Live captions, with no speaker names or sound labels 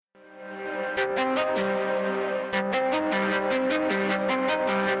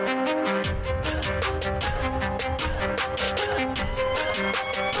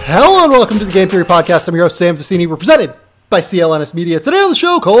Hello and welcome to the Game Theory Podcast. I'm your host, Sam Vecini. We're presented by CLNS Media. Today on the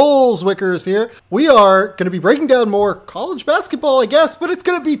show, Cole Zwicker here. We are going to be breaking down more college basketball, I guess, but it's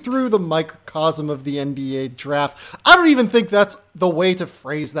going to be through the microcosm of the NBA draft. I don't even think that's the way to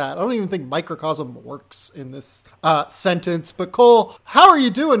phrase that. I don't even think microcosm works in this sentence. But Cole, how are you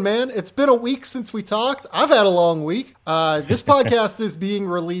doing, man? It's been a week since we talked. I've had a long week. This podcast is being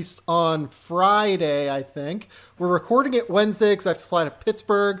released on Friday, I think. We're recording it Wednesday because I have to fly to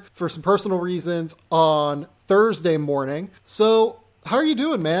Pittsburgh for some personal reasons on Thursday morning. So how are you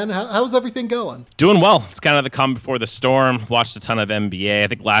doing, man? How's everything going? Doing well. It's kind of the calm before the storm. Watched a ton of NBA. I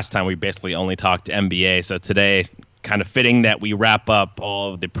think last time we basically only talked NBA. So today, kind of fitting that we wrap up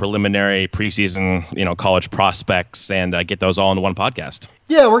all of the preliminary preseason, college prospects and get those all into one podcast.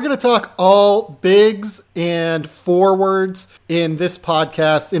 Yeah, we're going to talk all bigs and forwards in this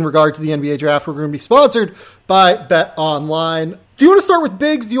podcast in regard to the NBA draft. We're going to be sponsored by Bet Online. Do you want to start with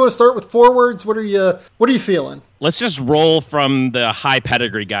bigs? Do you want to start with forwards? What are you feeling? Let's just roll from the high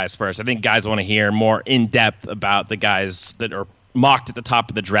pedigree guys first. I think guys want to hear more in depth about the guys that are mocked at the top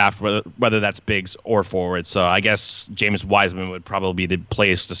of the draft, whether that's bigs or forwards. So I guess James Wiseman would probably be the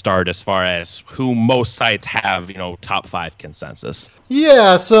place to start as far as who most sites have, top 5 consensus.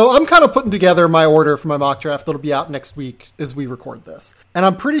 Yeah, so I'm kind of putting together my order for my mock draft that'll be out next week as we record this. And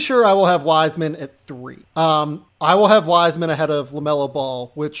I'm pretty sure I will have Wiseman at 3. I will have Wiseman ahead of LaMelo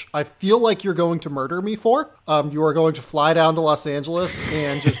Ball, which I feel like you're going to murder me for. You are going to fly down to Los Angeles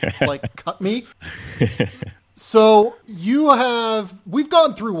and just cut me. So we've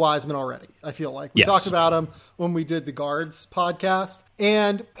gone through Wiseman already, I feel like. We talked about him when we did the guards podcast.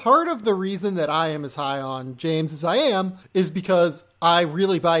 And part of the reason that I am as high on James as I am is because I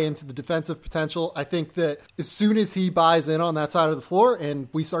really buy into the defensive potential. I think that as soon as he buys in on that side of the floor, and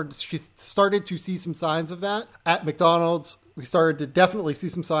we started to see some signs of that at McDonald's, we started to definitely see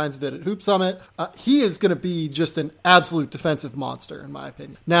some signs of it at Hoop Summit. He is going to be just an absolute defensive monster, in my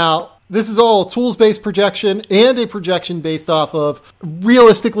opinion. Now, this is all tools-based projection and a projection based off of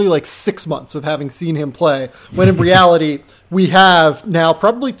realistically 6 months of having seen him play, when in reality, we have now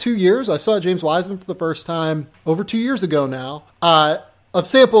probably 2 years. I saw James Wiseman for the first time over 2 years ago now, of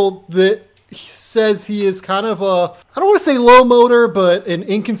sample that says he is kind of I don't want to say low motor, but an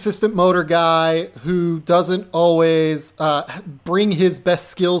inconsistent motor guy who doesn't always bring his best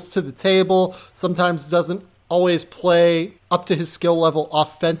skills to the table, sometimes doesn't always play up to his skill level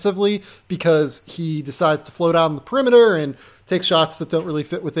offensively because he decides to float out on the perimeter and take shots that don't really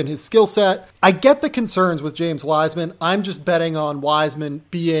fit within his skill set. I get the concerns with James Wiseman. I'm just betting on Wiseman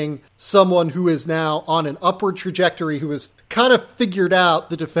being someone who is now on an upward trajectory, who has kind of figured out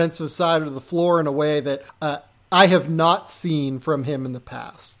the defensive side of the floor in a way that I have not seen from him in the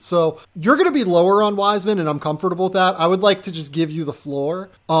past. So you're going to be lower on Wiseman, and I'm comfortable with that. I would like to just give you the floor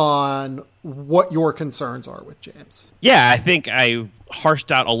on what your concerns are with James. Yeah, I think I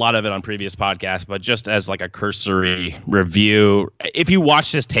harshed out a lot of it on previous podcasts, but just as a cursory review, if you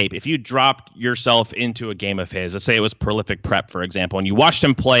watch this tape, if you dropped yourself into a game of his, let's say it was Prolific Prep, for example, and you watched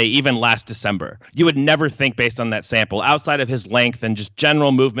him play even last December, you would never think based on that sample, outside of his length and just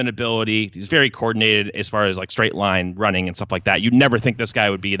general movement ability, he's very coordinated as far as straight line running and stuff like that. You'd never think this guy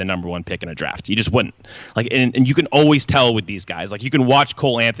would be the number 1 pick in a draft. You just wouldn't. And you can always tell with these guys. You can watch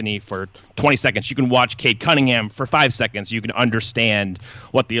Cole Anthony for 20 seconds. You can watch Cade Cunningham for 5 seconds. You can understand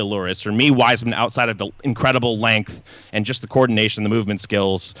what the allure is. For me, Wiseman, outside of the incredible length and just the coordination, the movement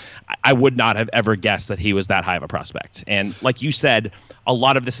skills, I would not have ever guessed that he was that high of a prospect. And like you said, a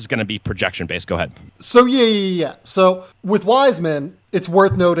lot of this is going to be projection based. Go ahead. So yeah. So with Wiseman, it's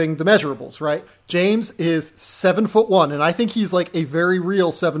worth noting the measurables, right? James is 7'1", and I think he's a very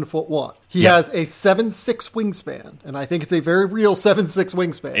real 7'1". He has a 7'6" wingspan, and I think it's a very real 7'6"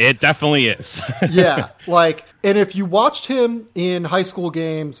 wingspan. It definitely is. Yeah, and if you watched him in high school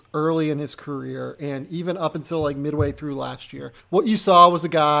games early in his career, and even up until midway through last year, what you saw was a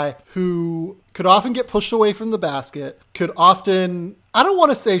guy who could often get pushed away from the basket, could often, I don't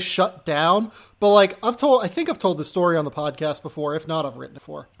want to say shut down, but I think I've told this story on the podcast before. If not, I've written it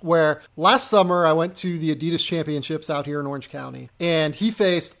before, where last summer I went to the Adidas Championships out here in Orange County, and he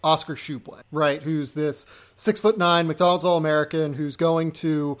faced Oscar Tshiebwe, right? Who's this 6'9" McDonald's All-American who's going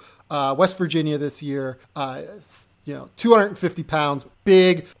to West Virginia this year. 250 pounds,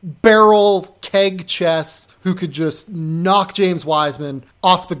 big barrel keg chest, who could just knock James Wiseman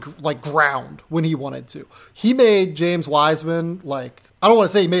off the ground when he wanted to. He made James Wiseman I don't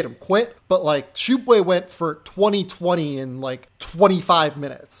want to say he made him quit, but like Shupway went for 20-20 in like 25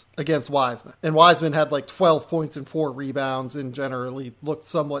 minutes against Wiseman. And Wiseman had like 12 points and 4 rebounds and generally looked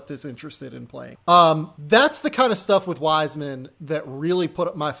somewhat disinterested in playing. That's the kind of stuff with Wiseman that really put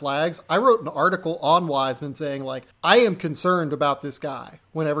up my flags. I wrote an article on Wiseman saying like, I am concerned about this guy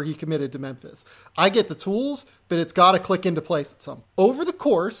whenever he committed to Memphis. I get the tools, but it's got to click into place at some. Over the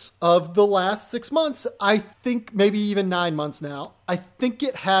course of the last 6 months, I think maybe even 9 months now, I think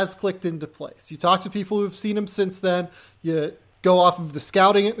it has clicked into place. You talk to people who've seen him since then. You go off of the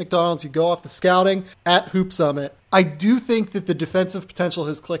scouting at McDonald's. You go off the scouting at Hoop Summit. I do think that the defensive potential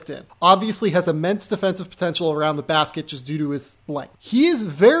has clicked in. Obviously has immense defensive potential around the basket just due to his length. He is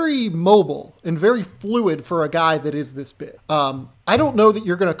very mobile and very fluid for a guy that is this big. I don't know that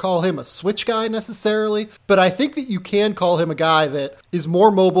you're going to call him a switch guy necessarily, but I think that you can call him a guy that is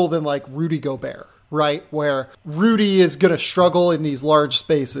more mobile than like Rudy Gobert, right? Where Rudy is going to struggle in these large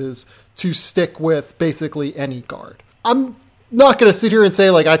spaces to stick with basically any guard. I'm not going to sit here and say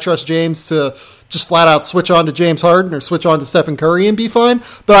like I trust James to just flat out switch on to James Harden or switch on to Stephen Curry and be fine.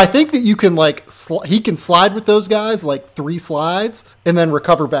 But I think that you can like, he can slide with those guys like 3 slides and then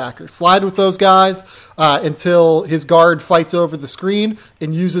recover back, or slide with those guys until his guard fights over the screen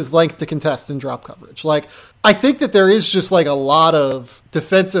and uses length to contest and drop coverage. Like, I think that there is just like a lot of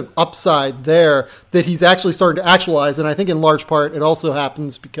defensive upside there that he's actually starting to actualize. And I think in large part it also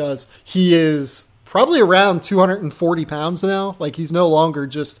happens because he is probably around 240 pounds now. Like, he's no longer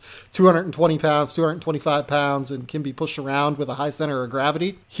just 220 pounds, 225 pounds, and can be pushed around with a high center of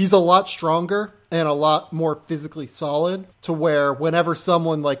gravity. He's a lot stronger and a lot more physically solid to where whenever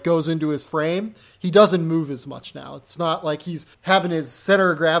someone like goes into his frame, he doesn't move as much now. It's not like he's having his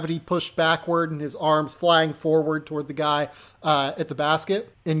center of gravity pushed backward and his arms flying forward toward the guy at the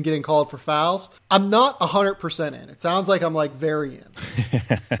basket and getting called for fouls. I'm not 100% in. It sounds like I'm like very in.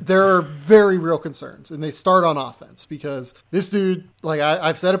 There are very real concerns, and they start on offense because this dude, like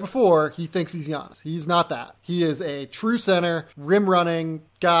I've said it before, he thinks he's Giannis. He's not that. He is a true center, rim running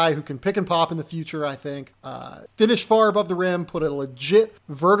guy who can pick and pop in the future, I think. Finish far above the rim, put a legit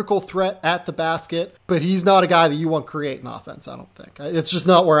vertical threat at the basket, but he's not a guy that you want creating offense, I don't think. It's just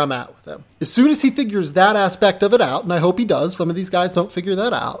not where I'm at with him. As soon as he figures that aspect of it out, and I hope he does, some of these guys don't figure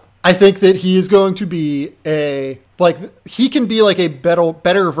that out, I think that he is going to be he can be like a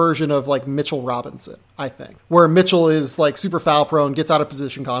better version of like Mitchell Robinson, I think, where Mitchell is like super foul prone, gets out of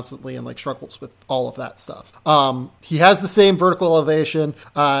position constantly, and like struggles with all of that stuff. He has the same vertical elevation,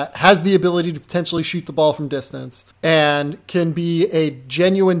 has the ability to potentially shoot the ball from distance, and can be a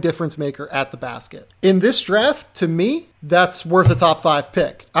genuine difference maker at the basket. In this draft, to me, that's worth a top 5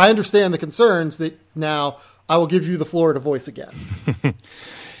 pick. I understand the concerns that now I will give you the floor to voice again.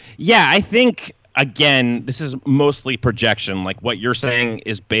 Yeah, I think, again, this is mostly projection. Like, what you're saying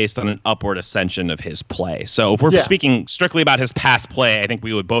is based on an upward ascension of his play. So if we're speaking strictly about his past play, I think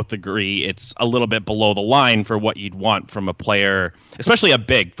we would both agree it's a little bit below the line for what you'd want from a player, especially a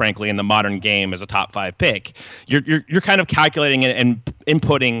big, frankly, in the modern game as a top 5 pick. You're kind of calculating it and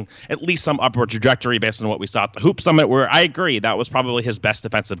inputting at least some upward trajectory based on what we saw at the Hoop Summit, where I agree that was probably his best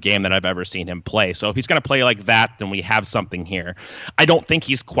defensive game that I've ever seen him play. So if he's going to play like that, then we have something here. I don't think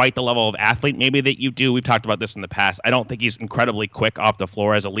he's quite the level of athlete maybe that you do. We've talked about this in the past. I don't think he's incredibly quick off the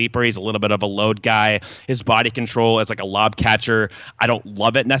floor as a leaper. He's a little bit of a load guy. His body control as like a lob catcher, I don't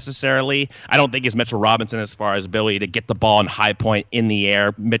love it necessarily. I don't think he's Mitchell Robinson as far as ability to get the ball in high point in the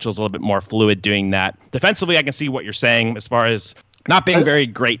air. Mitchell's a little bit more fluid doing that. Defensively, I can see what you're saying as far as not being very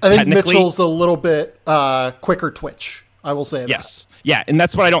great technically. I think Mitchell's a little bit quicker twitch. I will say that. Yes. Yeah, and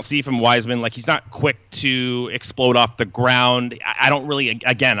that's what I don't see from Wiseman. Like, he's not quick to explode off the ground. I don't really,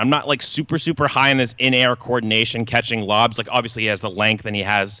 again, I'm not like super, super high on his in-air coordination catching lobs. Like, obviously he has the length and he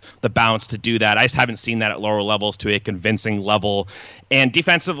has the bounce to do that. I just haven't seen that at lower levels to a convincing level. And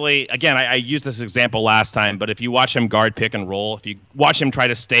defensively, again, I used this example last time, but if you watch him guard pick and roll, if you watch him try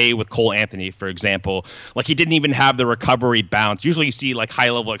to stay with Cole Anthony, for example, like, he didn't even have the recovery bounce. Usually you see like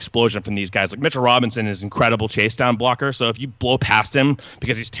high-level explosion from these guys. Like, Mitchell Robinson is an incredible chase down blocker, so if you blow past him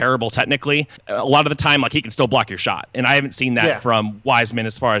because he's terrible technically, a lot of the time, like, he can still block your shot. And I haven't seen that from Wiseman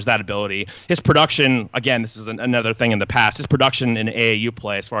as far as that ability. His production, again, this is another thing in the past, his production in AAU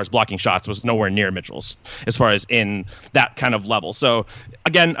play as far as blocking shots was nowhere near Mitchell's as far as in that kind of level. So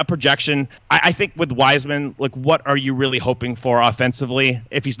again, a projection. I think with Wiseman, like, what are you really hoping for offensively?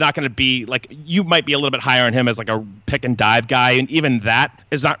 If he's not going to be, like, you might be a little bit higher on him as like a pick and dive guy, and even that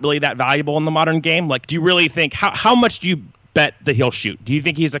is not really that valuable in the modern game. Like, do you really think, how much do you bet that he'll shoot? Do you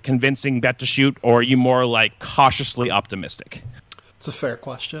think he's a convincing bet to shoot, or are you more like cautiously optimistic? It's a fair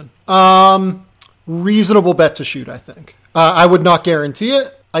question. Reasonable bet to shoot, I think. I would not guarantee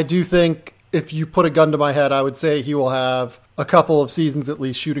it. I do think if you put a gun to my head, I would say he will have a couple of seasons at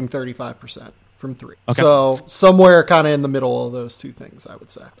least shooting 35% from three. Okay. So somewhere kind of in the middle of those two things, I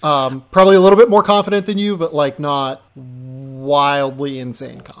would say. Probably a little bit more confident than you, but like not wildly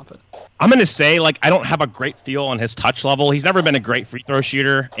insane confident. I'm going to say, like, I don't have a great feel on his touch level. He's never been a great free throw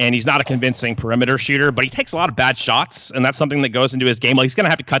shooter, and he's not a convincing perimeter shooter, but he takes a lot of bad shots, and that's something that goes into his game. Like, he's going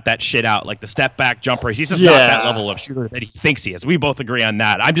to have to cut that shit out, like the step back jumpers. He's just not that level of shooter that he thinks he is. We both agree on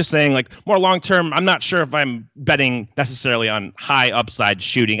that. I'm just saying, like, more long term, I'm not sure if I'm betting necessarily on high upside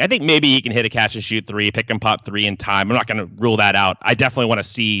shooting. I think maybe he can hit a catch and shoot three, pick and pop three in time. I'm not going to rule that out. I definitely want to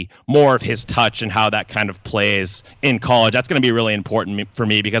see more of his touch and how that kind of plays in college. That's going to be really important for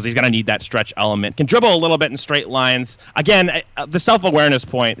me because he's going to need that stretch element. Can dribble a little bit in straight lines. Again, the self-awareness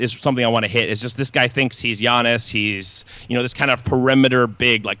point is something I want to hit. Is just this guy thinks he's Giannis. He's, this kind of perimeter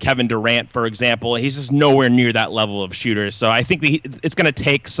big, like Kevin Durant, for example. He's just nowhere near that level of shooter. So I think it's going to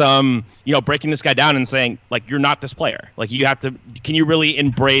take some, breaking this guy down and saying, like, you're not this player. Like, can you really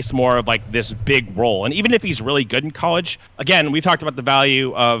embrace more of like this big role? And even if he's really good in college, again, we've talked about the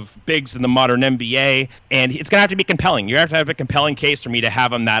value of bigs in the modern NBA, and it's going to have to be compelling. You have to have a compelling case for me to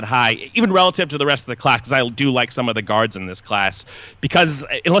have him that high, even relative to the rest of the class, because I do like some of the guards in this class. Because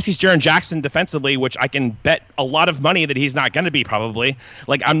unless he's Jaren Jackson defensively, which I can bet a lot of money that he's not going to be probably,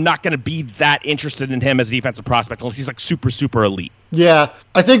 like, I'm not going to be that interested in him as a defensive prospect unless he's like super, super elite. Yeah,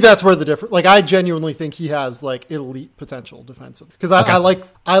 I think that's where the difference. Like, I genuinely think he has like elite potential defensively because I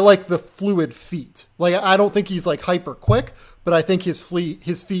like the fluid feet. Like, I don't think he's like hyper quick, but I think his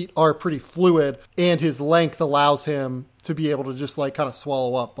feet are pretty fluid, and his length allows him to be able to just like kind of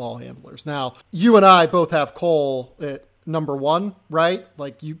swallow up ball handlers. Now, you and I both have Cole at number one, right?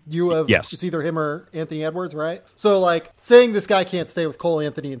 Like you have, yes. It's either him or Anthony Edwards, right? So like saying this guy can't stay with Cole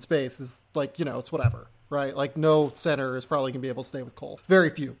Anthony in space is like, it's whatever. Right? Like, no center is probably going to be able to stay with Cole. Very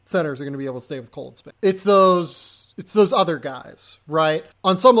few centers are going to be able to stay with Cole in space. It's those other guys, right?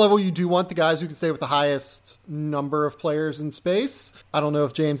 On some level, you do want the guys who can stay with the highest number of players in space. I don't know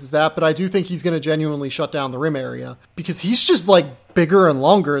if James is that, but I do think he's going to genuinely shut down the rim area because he's just like bigger and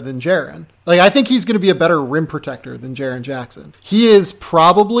longer than Jaren. Like, I think he's going to be a better rim protector than Jaren Jackson. He is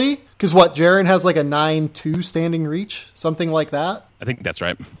probably, because Jaren has like a 9'2" standing reach, something like that. I think that's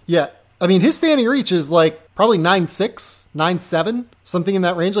right. Yeah. I mean, his standing reach is like probably 9'6", 9'7", something in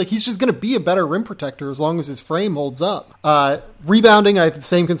that range. Like, he's just going to be a better rim protector as long as his frame holds up. Rebounding, I have the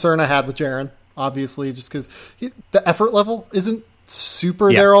same concern I had with Jaren, obviously, just because the effort level isn't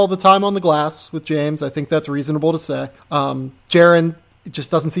super there all the time on the glass with James. I think that's reasonable to say. Jaren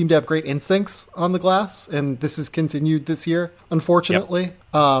just doesn't seem to have great instincts on the glass, and this has continued this year, unfortunately.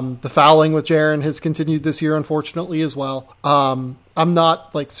 Yep. The fouling with Jaren has continued this year, unfortunately, as well. I'm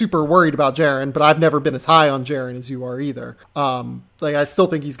not like super worried about Jaren, but I've never been as high on Jaren as you are either. I still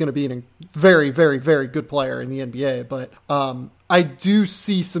think he's going to be a very, very, very good player in the NBA, but I do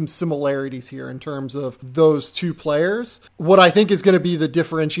see some similarities here in terms of those two players. What I think is going to be the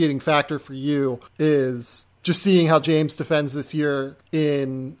differentiating factor for you is just seeing how James defends this year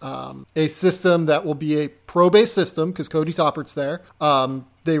in a system that will be a pro-based system because Cody Toppert's there.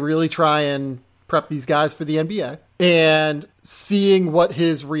 They really try and prep these guys for the NBA. And seeing what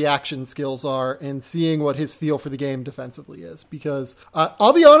his reaction skills are and seeing what his feel for the game defensively is. Because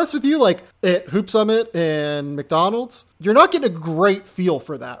I'll be honest with you, like at Hoop Summit and McDonald's, you're not getting a great feel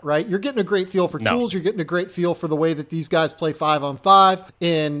for that, right? You're getting a great feel for tools. You're getting a great feel for the way that these guys play 5-on-5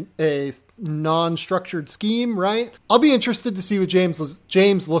 in a non-structured scheme, right? I'll be interested to see what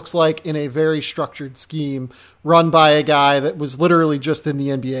James looks like in a very structured scheme run by a guy that was literally just in the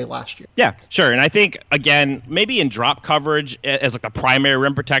NBA last year. Yeah, sure. And I think, again, maybe in drop coverage as like a primary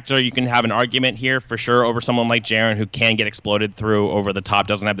rim protector, you can have an argument here for sure over someone like Jaren who can get exploded through over the top,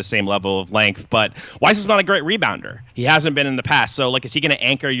 doesn't have the same level of length. But Weiss is not a great rebounder. He hasn't been in the past. So, like, is he going to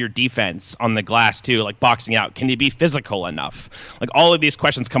anchor your defense on the glass too, like boxing out? Can he be physical enough? Like, all of these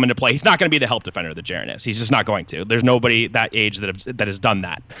questions come into play. He's not going to be the help defender that Jaren is. He's just not going to. There's nobody that age that has done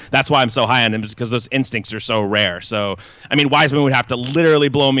that. That's why I'm so high on him, is because those instincts are so rare. So, I mean, Wiseman would have to literally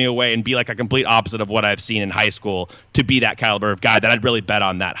blow me away and be like a complete opposite of what I've seen in high school to be that caliber of guy that I'd really bet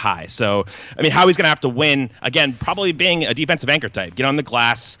on that high. So, I mean, how he's going to have to win, again, probably being a defensive anchor type, get on the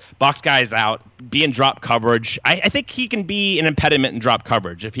glass, box guys out, be in drop coverage. I think he can be an impediment in drop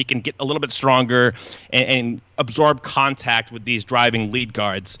coverage if he can get a little bit stronger and absorb contact with these driving lead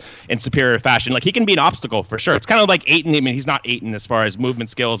guards in superior fashion. Like, he can be an obstacle for sure. It's kind of like Ayton. I mean, he's not Ayton as far as movement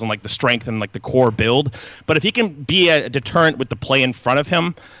skills and like the strength and like the core build, but if he can be a deterrent with the play in front of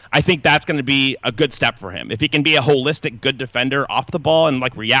him, I think that's going to be a good step for him. If he can can be a holistic good defender off the ball and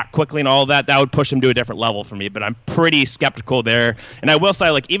like react quickly and all of that, that would push him to a different level for me. But I'm pretty skeptical there. And I will say,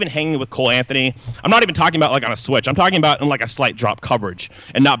 like, even hanging with Cole Anthony, I'm not even talking about like on a switch. I'm talking about in like a slight drop coverage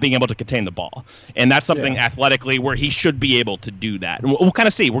and not being able to contain the ball. And that's something athletically where he should be able to do that. And we'll kind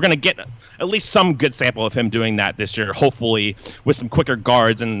of see. We're going to get at least some good sample of him doing that this year, hopefully with some quicker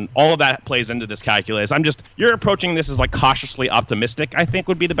guards, and all of that plays into this calculus. You're approaching this as like cautiously optimistic, I think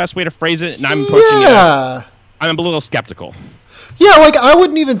would be the best way to phrase it. And I'm approaching it. I'm a little skeptical. Yeah, like I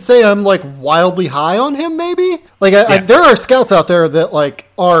wouldn't even say I'm like wildly high on him. Maybe like there are scouts out there that like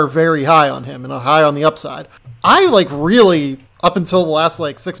are very high on him and are high on the upside. I like really up until the last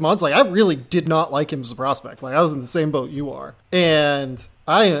like 6 months, like I really did not like him as a prospect. Like I was in the same boat you are, and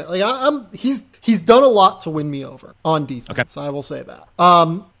he's done a lot to win me over on defense. Okay. I will say that.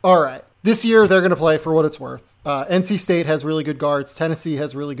 All right, this year they're going to play for what it's worth. NC State has really good guards. Tennessee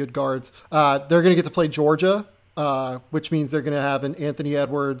has really good guards. They're going to get to play Georgia, which means they're going to have an Anthony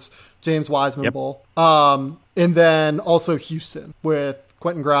Edwards, James Wiseman Bowl. And then also Houston with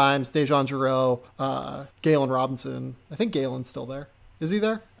Quentin Grimes, Dejan Jarreau, Galen Robinson. I think Galen's still there. Is he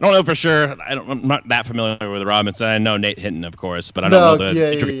there? I don't know for sure. I'm not that familiar with Robinson. I know Nate Hinton, of course, but I don't know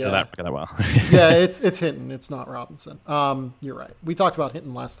the intricacies of that well. Yeah, it's Hinton. It's not Robinson. You're right. We talked about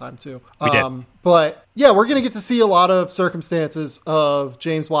Hinton last time, too. We did. But, yeah, we're going to get to see a lot of circumstances of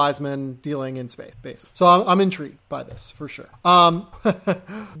James Wiseman dealing in space, basically. So I'm intrigued by this, for sure.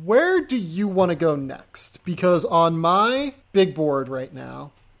 Where do you want to go next? Because on my big board right now,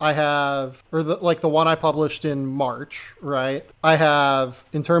 I have, the one I published in March, right? I have,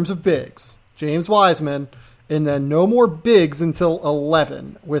 in terms of bigs, James Wiseman, and then no more bigs until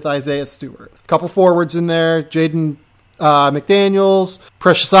 11 with Isaiah Stewart. A couple forwards in there, Jaden McDaniels,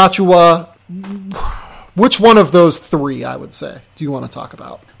 Precious Achua. Which one of those three, I would say, do you want to talk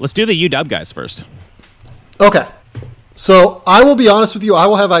about? Let's do the UW guys first. Okay. So I will be honest with you. I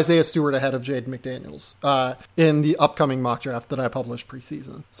will have Isaiah Stewart ahead of Jaden McDaniels in the upcoming mock draft that I published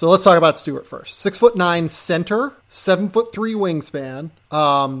preseason. So let's talk about Stewart first. 6'9" center, 7'3"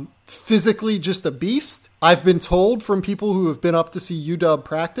 wingspan, physically just a beast. I've been told from people who have been up to see UW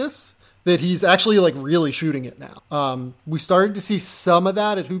practice that he's actually like really shooting it now. We started to see some of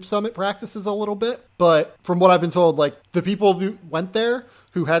that at Hoop Summit practices a little bit, but from what I've been told, like the people who went there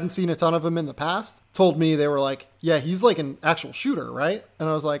who hadn't seen a ton of him in the past told me they were like, yeah, he's like an actual shooter, right? And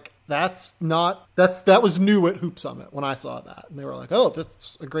I was like, that was new at Hoop Summit when I saw that. And they were like, oh,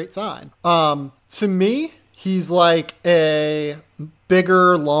 that's a great sign. To me, he's like a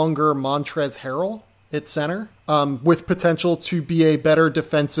bigger, longer Montrezl Harrell at center, with potential to be a better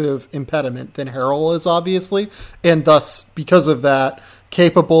defensive impediment than Harrell is, obviously. And thus, because of that,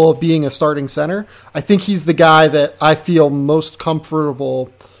 capable of being a starting center. I think he's the guy that I feel most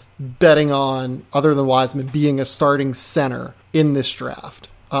comfortable betting on, other than Wiseman, being a starting center in this draft.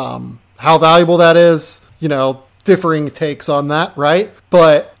 How valuable that is, differing takes on that, right?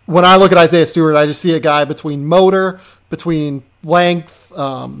 But when I look at Isaiah Stewart, I just see a guy between motor, between length,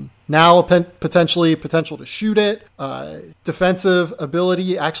 now potential to shoot it, defensive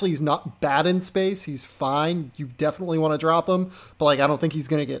ability. Actually, he's not bad in space. He's fine. You definitely want to drop him, but I don't think he's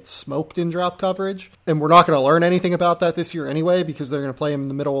going to get smoked in drop coverage. And we're not going to learn anything about that this year anyway, because they're going to play him in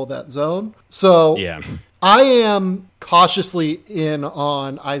the middle of that zone. So yeah. I am cautiously in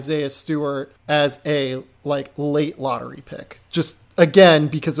on Isaiah Stewart as a late lottery pick. Just again,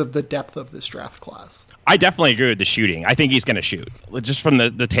 because of the depth of this draft class. I definitely agree with the shooting. I think he's going to shoot. Just from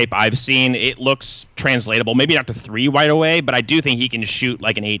the tape I've seen, it looks translatable. Maybe not to 3 right away, but I do think he can shoot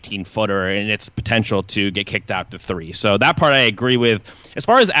like an 18-footer and its potential to get kicked out to 3. So that part I agree with. As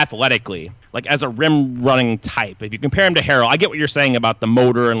far as athletically, like as a rim running type, if you compare him to Harrell, I get what you're saying about the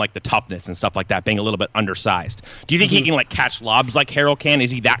motor and like the toughness and stuff like that being a little bit undersized. Do you think he can like catch lobs like Harrell can?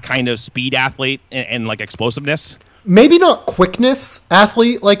 Is he that kind of speed athlete and like explosiveness? Maybe not quickness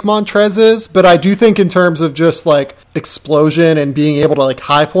athlete like Montrez is, but I do think in terms of just like explosion and being able to like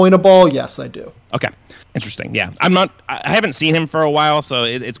high point a ball, yes, I do. Okay. Interesting. Yeah. I haven't seen him for a while, so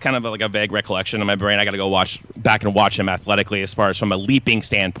it's kind of like a vague recollection in my brain. I got to go back and watch him athletically as far as from a leaping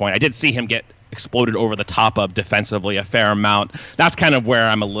standpoint. I did see him get exploded over the top of defensively a fair amount. That's kind of where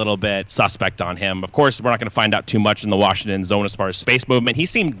I'm a little bit suspect on him. Of course, we're not going to find out too much in the Washington zone as far as space movement. He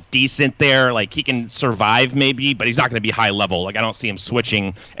seemed decent there. Like he can survive maybe, but he's not going to be high level. Like I don't see him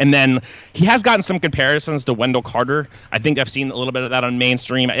switching. And then he has gotten some comparisons to Wendell Carter. I think I've seen a little bit of that on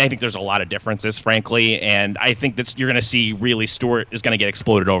mainstream. I think there's a lot of differences, frankly. And I think that you're going to see really Stewart is going to get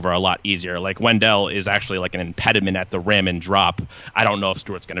exploded over a lot easier. Like Wendell is actually like an impediment at the rim and drop. I don't know if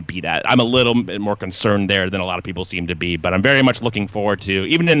Stewart's going to be that. I'm a little bit more concerned there than a lot of people seem to be, but I'm very much looking forward to,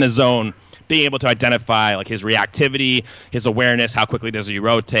 even in the zone, being able to identify like his reactivity, his awareness, how quickly does he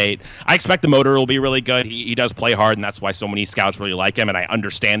rotate. I expect the motor will be really good. He does play hard, and that's why so many scouts really like him, and I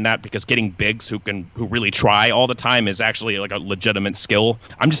understand that because getting bigs who really try all the time is actually like a legitimate skill.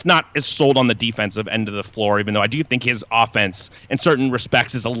 I'm just not as sold on the defensive end of the floor, even though I do think his offense in certain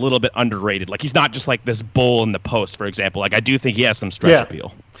respects is a little bit underrated. Like he's not just like this bull in the post, for example. Like I do think he has some stretch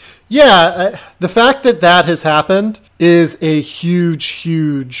appeal. Yeah, the fact that has happened is a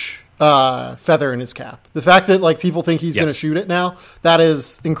huge feather in his cap. The fact that like people think he's going to shoot it now, that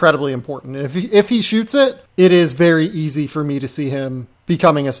is incredibly important. And if he shoots it, it is very easy for me to see him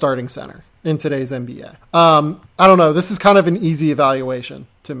becoming a starting center in today's NBA. I don't know. This is kind of an easy evaluation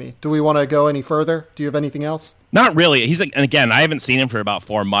to me. Do we want to go any further? Do you have anything else? Not really. He's like, and again, I haven't seen him for about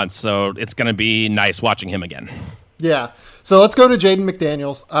 4 months, so it's going to be nice watching him again. Yeah. So let's go to Jaden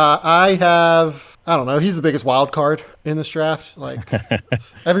McDaniels. I don't know. He's the biggest wild card in this draft. Like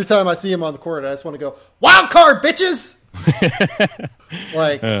every time I see him on the court, I just want to go, wild card, bitches.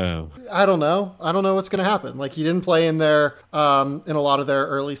 Like, I don't know. I don't know what's going to happen. Like he didn't play in there in a lot of their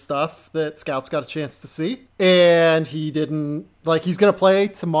early stuff that scouts got a chance to see. And he didn't like, he's going to play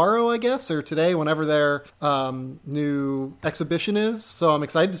tomorrow, I guess, or today, whenever their new exhibition is. So I'm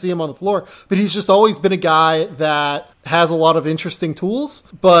excited to see him on the floor, but he's just always been a guy that has a lot of interesting tools,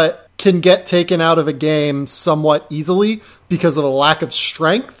 but can get taken out of a game somewhat easily because of a lack of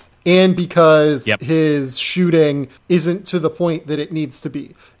strength. And because his shooting isn't to the point that it needs to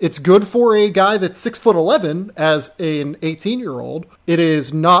be. It's good for a guy that's 6'11" as an 18-year-old. It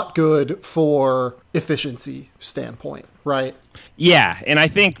is not good for efficiency standpoint, right? Yeah, and I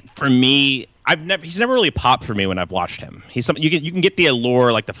think for me, he's never really popped for me when I've watched him. He's something you can get the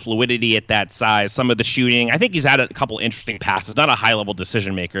allure, like the fluidity at that size, some of the shooting. I think he's had a couple interesting passes, not a high level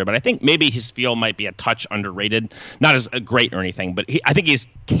decision maker, but I think maybe his feel might be a touch underrated, not as great or anything, but I think he's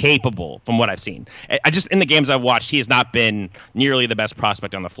capable from what I've seen. I just, in the games I've watched, he has not been nearly the best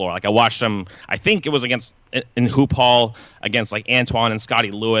prospect on the floor. Like I watched him, I think it was in Hoop Hall against like Antoine and Scotty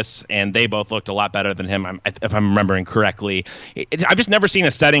Lewis, and they both looked a lot better than him, if I'm remembering correctly. I've just never seen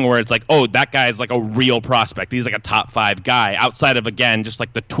a setting where it's like, oh, that guy is like a real prospect. He's like a top 5 guy outside of, again, just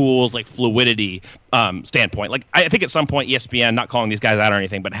like the tools, like fluidity standpoint. Like I think at some point ESPN, not calling these guys out or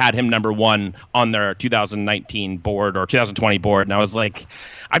anything, but had him number 1 on their 2019 board or 2020 board. And I was like,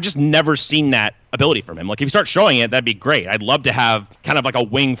 I've just never seen that ability from him. Like if you start showing it, that'd be great. I'd love to have kind of like a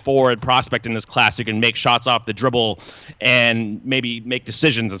wing forward prospect in this class who can make shots off the dribble and maybe make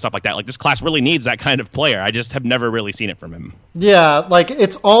decisions and stuff like that. Like this class really needs that kind of player. I just have never really seen it from him. Yeah, like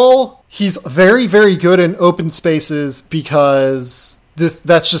he's very, very good in open spaces because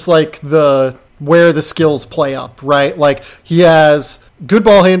that's just like where the skills play up, right? Like he has good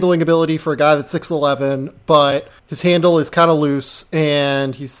ball handling ability for a guy that's 6'11", but his handle is kind of loose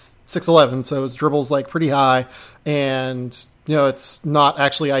and he's 6'11", so his dribble's like pretty high, and it's not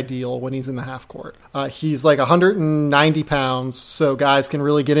actually ideal when he's in the half court. He's like 190 pounds, so guys can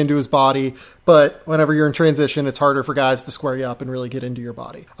really get into his body, but whenever you're in transition, it's harder for guys to square you up and really get into your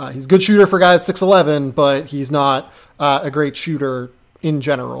body. He's a good shooter for a guy that's 6'11", but he's not a great shooter in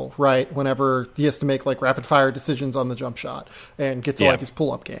general, right? Whenever he has to make like rapid fire decisions on the jump shot and get to like his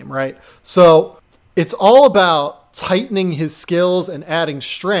pull up game, right? So it's all about tightening his skills and adding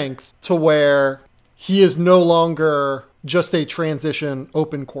strength to where he is no longer just a transition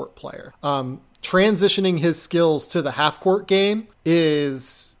open court player. Transitioning his skills to the half court game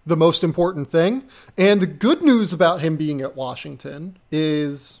is the most important thing. And the good news about him being at Washington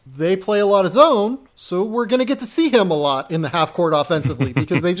is they play a lot of zone, so we're going to get to see him a lot in the half court offensively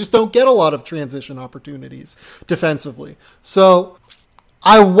because they just don't get a lot of transition opportunities defensively. So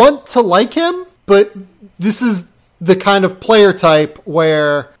I want to like him, but this is the kind of player type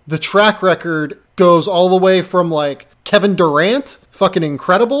where the track record goes all the way from like Kevin Durant, fucking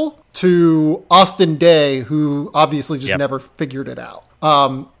incredible, to Austin Day, who obviously just never figured it out.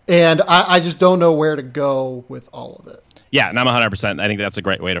 And I just don't know where to go with all of it. Yeah, and I'm 100%. I think that's a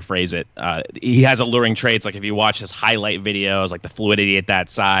great way to phrase it. He has alluring traits. Like if you watch his highlight videos, like the fluidity at that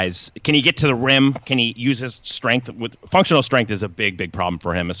size, can he get to the rim? Can he use his strength? Functional strength is a big, big problem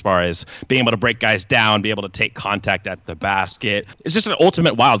for him as far as being able to break guys down, be able to take contact at the basket. It's just an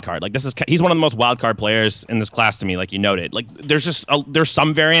ultimate wild card. Like he's one of the most wild card players in this class to me, like you noted. Like there's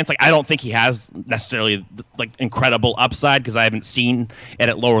some variance. Like I don't think he has necessarily like incredible upside because I haven't seen it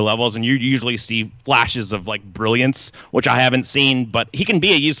at lower levels, and you usually see flashes of like brilliance, which which I haven't seen, but he can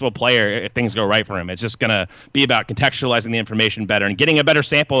be a useful player if things go right for him. It's just going to be about contextualizing the information better and getting a better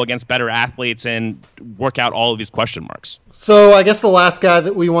sample against better athletes and work out all of these question marks. So I guess the last guy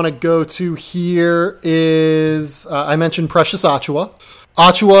that we want to go to here is, I mentioned Precious Achiuwa.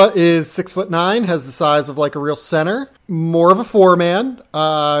 Achiuwa is 6'9", has the size of like a real center, more of a four-man,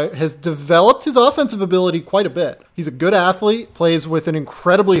 has developed his offensive ability quite a bit. He's a good athlete, plays with an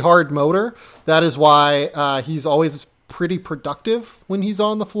incredibly hard motor. That is why he's always pretty productive when he's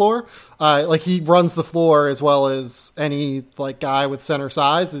on the floor. Like he runs the floor as well as any like guy with center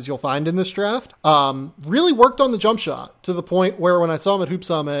size as you'll find in this draft. Really worked on the jump shot to the point where when I saw him at Hoop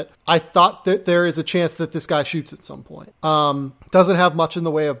Summit, I thought that there is a chance that this guy shoots at some point. Doesn't have much in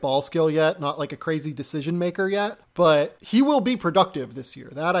the way of ball skill yet, not like a crazy decision maker yet, but he will be productive this year.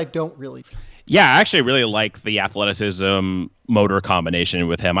 That I don't really. Yeah, I actually really like the athleticism motor combination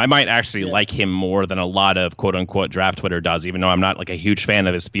with him. I might actually like him more than a lot of quote unquote draft Twitter does, even though I'm not like a huge fan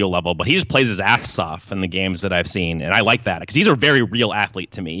of his feel level, but he just plays his ass off in the games that I've seen. And I like that because he's a very real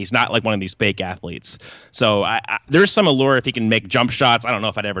athlete to me. He's not like one of these fake athletes. So there's some allure if he can make jump shots. I don't know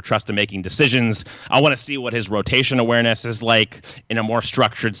if I'd ever trust him making decisions. I want to see what his rotation awareness is like in a more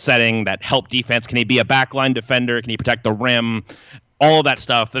structured setting that help defense. Can he be a backline defender? Can he protect the rim? All of that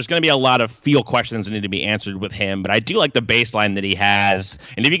stuff. There's going to be a lot of feel questions that need to be answered with him, but I do like the baseline that he has.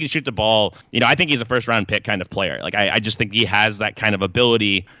 And if he can shoot the ball, I think he's a first round pick kind of player. Like I just think he has that kind of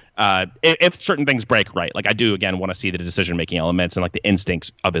ability. If certain things break right, like I do again want to see the decision making elements and like the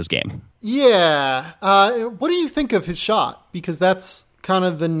instincts of his game. Yeah. What do you think of his shot? Because that's kind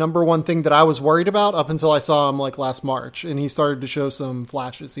of the number one thing that I was worried about up until I saw him like last March, and he started to show some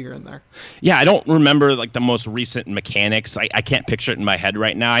flashes here and there. Yeah, I don't remember like the most recent mechanics. I can't picture it in my head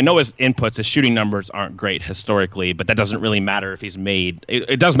right now. I know his inputs, his shooting numbers aren't great historically, but that doesn't really matter if he's made.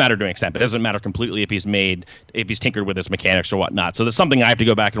 It does matter to an extent, but it doesn't matter completely if he's tinkered with his mechanics or whatnot. So there's something I have to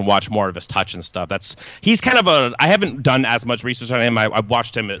go back and watch more of his touch and stuff. He's kind of I haven't done as much research on him. I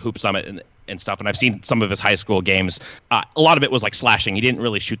watched him at Hoop Summit and stuff, and I've seen some of his high school games. A lot of it was like slashing. He didn't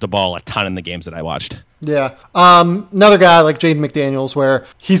really shoot the ball a ton in the games that I watched. Yeah. Another guy like Jaden McDaniels, where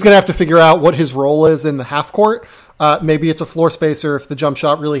he's going to have to figure out what his role is in the half court. Maybe it's a floor spacer if the jump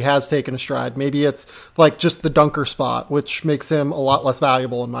shot really has taken a stride. Maybe it's like just the dunker spot, which makes him a lot less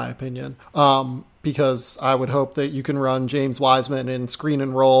valuable in my opinion. Because I would hope that you can run James Wiseman and screen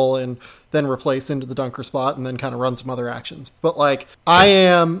and roll and then replace into the dunker spot and then kind of run some other actions. But like I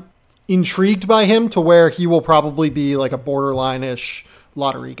am intrigued by him to where he will probably be like a borderline-ish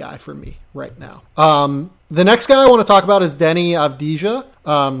lottery guy for me right now. The next guy I want to talk about is Deni Avdija.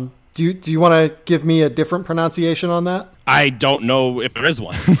 Do you want to give me a different pronunciation on that? I don't know if there is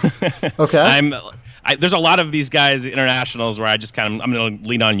one. Okay. There's a lot of these guys, internationals, where I'm going to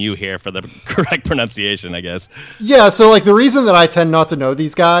lean on you here for the correct pronunciation, I guess. Yeah, so like the reason that I tend not to know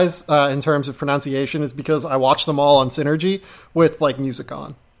these guys in terms of pronunciation is because I watch them all on Synergy with like music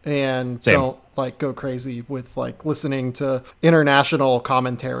on. And Same. Don't like go crazy with like listening to international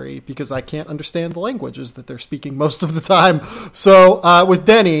commentary because I can't understand the languages that they're speaking most of the time. So with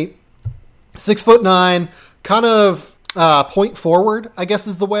Deni, 6'9", kind of point forward, I guess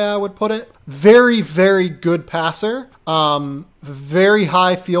is the way I would put it. Very, very good passer. Very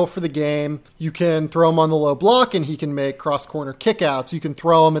high feel for the game. You can throw him on the low block and he can make cross corner kickouts. You can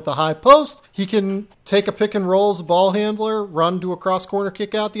throw him at the high post. He can take a pick and roll as a ball handler, run to a cross corner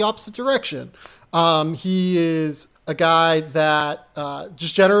kick out the opposite direction. He is a guy that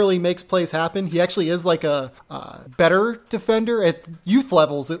just generally makes plays happen. He actually is like a better defender at youth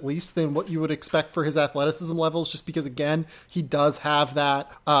levels, at least, than what you would expect for his athleticism levels, just because, again, he does have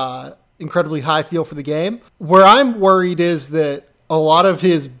that incredibly high feel for the game. Where I'm worried is that a lot of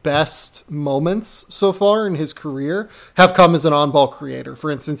his best moments so far in his career have come as an on-ball creator.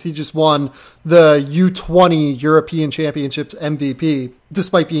 For instance, he just won the U20 European Championships MVP,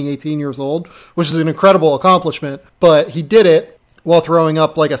 despite being 18 years old, which is an incredible accomplishment. But he did it while throwing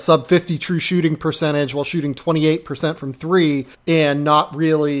up like a sub 50 true shooting percentage while shooting 28% from three and not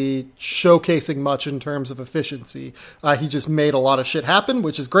really showcasing much in terms of efficiency. He just made a lot of shit happen,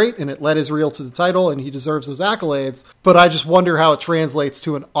 which is great, and it led Israel to the title, and he deserves those accolades. But I just wonder how it translates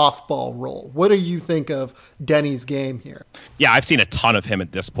to an off-ball role. What do you think of Deni's game here? Yeah, I've seen a ton of him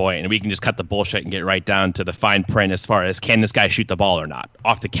at this point, and we can just cut the bullshit and get right down to the fine print as far as can this guy shoot the ball or not?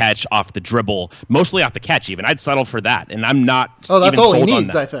 Off the catch, off the dribble, mostly off the catch even. I'd settle for that, and I'm not. Oh, that's all he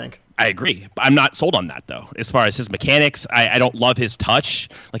needs, I think. I agree. I'm not sold on that, though. As far as his mechanics, I don't love his touch.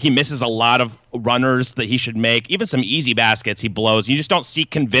 Like, he misses a lot of runners that he should make. Even some easy baskets he blows. You just don't see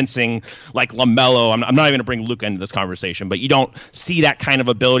convincing, like LaMelo. I'm not even going to bring Luka into this conversation, but you don't see that kind of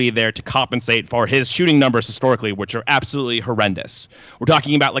ability there to compensate for his shooting numbers historically, which are absolutely horrendous. We're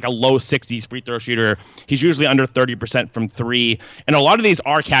talking about like a low 60s free throw shooter. He's usually under 30% from three. And a lot of these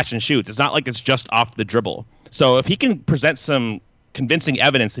are catch and shoots. It's not like it's just off the dribble. So if he can present some convincing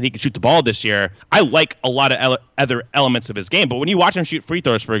evidence that he can shoot the ball this year, I like a lot of other elements of his game. But when you watch him shoot free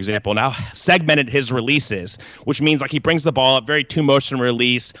throws, for example, now segmented his releases, which means like he brings the ball up, very two motion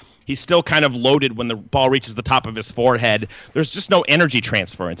release. He's still kind of loaded when the ball reaches the top of his forehead. There's just no energy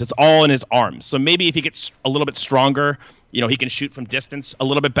transference. It's all in his arms. So maybe if he gets a little bit stronger, he can shoot from distance a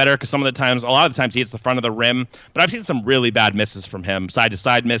little bit better, because a lot of the times he hits the front of the rim. But I've seen some really bad misses from him,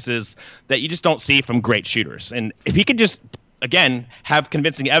 side-to-side misses that you just don't see from great shooters. And if he could just, again, have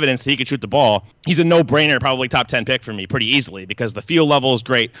convincing evidence that he can shoot the ball, he's a no-brainer, probably top 10 pick for me pretty easily, because the feel level is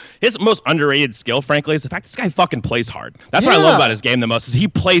great. His most underrated skill, frankly, is the fact this guy fucking plays hard. That's what I love about his game the most, is he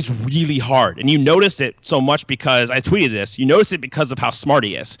plays really hard. And you notice it so much because, I tweeted this, you notice it because of how smart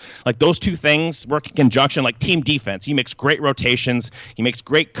he is. Like, those two things work in conjunction, like team defense. He makes great rotations. He makes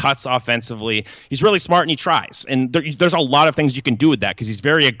great cuts offensively. He's really smart, and he tries. And there's a lot of things you can do with that, because he's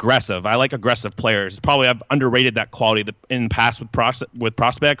very aggressive. I like aggressive players. Probably I've underrated that quality in past with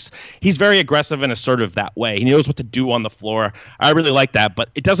prospects. He's very aggressive and assertive that way. He knows what to do on the floor. I really like that, but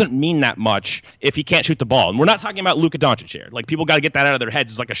it doesn't mean that much if he can't shoot the ball. And we're not talking about Luka Doncic here. Like, people got to get that out of their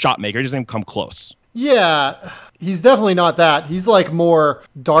heads. He's like a shot maker. He doesn't even come close. Yeah, he's definitely not that. He's like more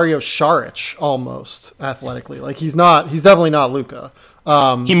Dario Saric almost athletically. Like, he's definitely not Luka.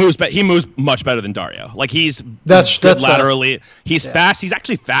 He moves much better than Dario. Like, he's good laterally. He's fast. He's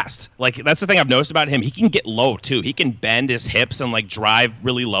actually fast. Like, that's the thing I've noticed about him. He can get low too. He can bend his hips and like drive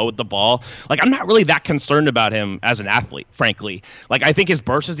really low with the ball. Like, I'm not really that concerned about him as an athlete, frankly. Like, I think his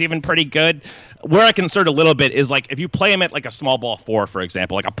burst is even pretty good. Where I concerned a little bit is, like, if you play him at like a small ball 4, for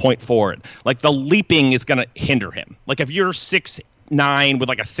example, like a point forward, like the leaping is going to hinder him. Like, if you're 6'9" with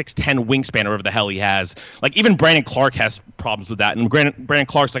like a 6'10" wingspan or whatever the hell he has, like, even Brandon Clark has problems with that. And Brandon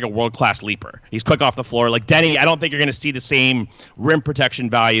Clark's like a world-class leaper. He's quick off the floor. Like, Denny, I don't think you're going to see the same rim protection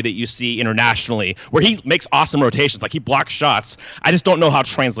value that you see internationally, where he makes awesome rotations. Like, he blocks shots. I just don't know how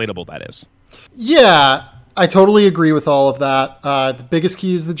translatable that is. Yeah, I totally agree with all of that. The biggest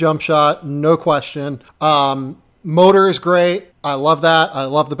key is the jump shot, no question. Motor is great. I love that. I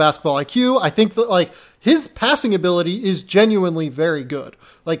love the basketball IQ. I think that, like, his passing ability is genuinely very good.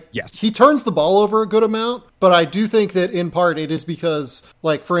 Like, yes, he turns the ball over a good amount, but I do think that in part it is because,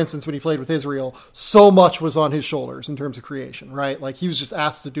 like, for instance, when he played with Israel, so much was on his shoulders in terms of creation, right? Like, he was just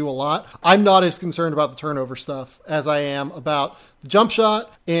asked to do a lot. I'm not as concerned about the turnover stuff as I am about the jump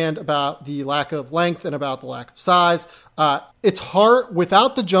shot and about the lack of length and about the lack of size. It's hard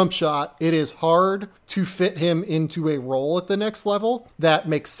without the jump shot. It is hard to fit him into a role at the next level that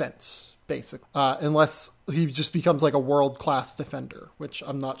makes sense, basically, unless he just becomes like a world-class defender, which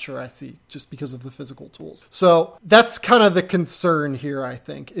I'm not sure I see just because of the physical tools. So that's kind of the concern here, I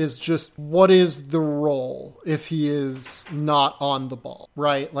think, is just what is the role if he is not on the ball,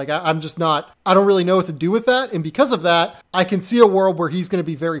 right? Like, I don't really know what to do with that. And because of that, I can see a world where he's going to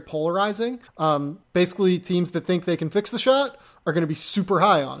be very polarizing. Basically, teams that think they can fix the shot are going to be super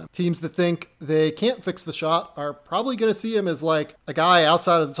high on him. Teams that think they can't fix the shot are probably going to see him as like a guy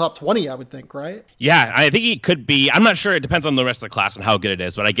outside of the top 20, I would think, right? Yeah, I think he could be. I'm not sure. It depends on the rest of the class and how good it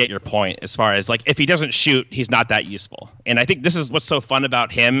is, but I get your point as far as, like, if he doesn't shoot, he's not that useful. And I think this is what's so fun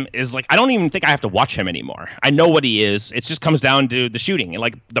about him is, like, I don't even think I have to watch him anymore. I know what he is. It just comes down to the shooting. And,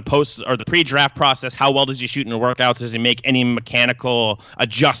 like, the post or the pre-draft process, how well does he shoot in the workouts? Does he make any mechanical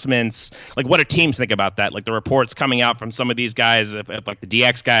adjustments? Like, what do teams think about that? Like, the reports coming out from some of these guys, if like the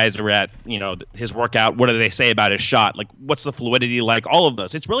DX guys are at, his workout, what do they say about his shot? Like, what's the fluidity like? All of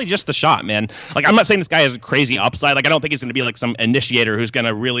those. It's really just the shot, man. Like, I'm not saying this guy has a crazy upside. Like, I don't think he's going to be like some initiator who's going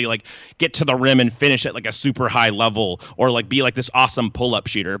to really like get to the rim and finish at like a super high level or like be like this awesome pull-up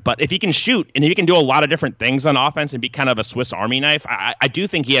shooter. But if he can shoot and he can do a lot of different things on offense and be kind of a Swiss Army knife, I do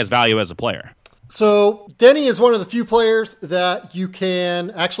think he has value as a player. So Denny is one of the few players that you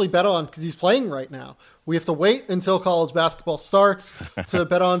can actually bet on because he's playing right now. We have to wait until college basketball starts to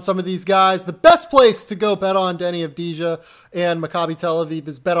bet on some of these guys. The best place to go bet on Denny Avdija and Maccabi Tel Aviv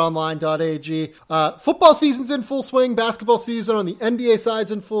is betonline.ag. Football season's in full swing. Basketball season on the NBA side's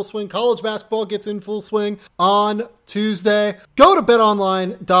in full swing. College basketball gets in full swing on Tuesday. Go to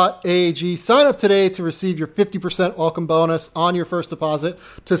betonline.ag. Sign up today to receive your 50% welcome bonus on your first deposit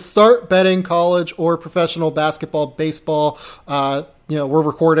to start betting college or professional basketball, baseball, we're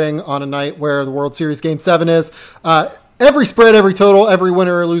recording on a night where the World Series Game 7 is. Every spread, every total, every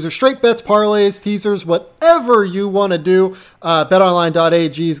winner or loser, straight bets, parlays, teasers, whatever you want to do,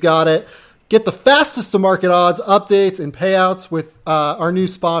 betonline.ag's got it. Get the fastest to market odds, updates, and payouts with our new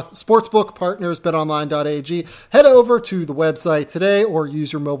sportsbook partners, betonline.ag. Head over to the website today or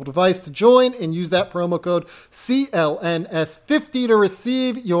use your mobile device to join and use that promo code CLNS50 to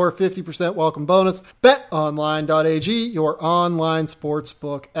receive your 50% welcome bonus. Betonline.ag, your online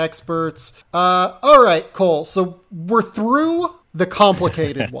sportsbook experts. All right, Cole. So we're through the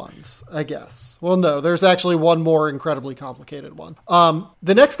complicated ones, I guess. Well, no, there's actually one more incredibly complicated one.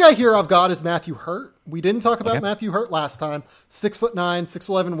 The next guy here I've got is Matthew Hurt. We didn't talk about Matthew Hurt last time. 6'9",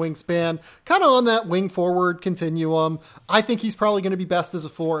 6'11" wingspan, kind of on that wing forward continuum. I think he's probably going to be best as a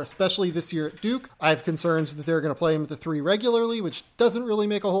 4, especially this year at Duke. I have concerns that they're going to play him at the 3 regularly, which doesn't really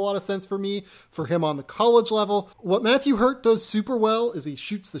make a whole lot of sense for me for him on the college level. What Matthew Hurt does super well is he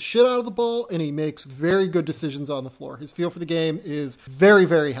shoots the shit out of the ball and he makes very good decisions on the floor. His feel for the game is very,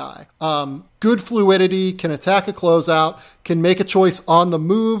 very high. Good fluidity, can attack a closeout, can make a choice on the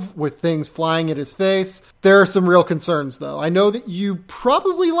move with things flying at his face. There are some real concerns, though. I know that you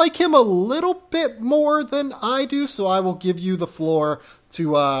probably like him a little bit more than I do, so I will give you the floor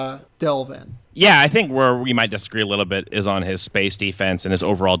to delve in. Yeah, I think where we might disagree a little bit is on his space defense and his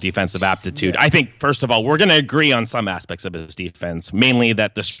overall defensive aptitude. Yeah. I think, first of all, we're going to agree on some aspects of his defense, mainly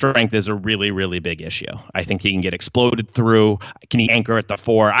that the strength is a really, really big issue. I think he can get exploded through. Can he anchor at the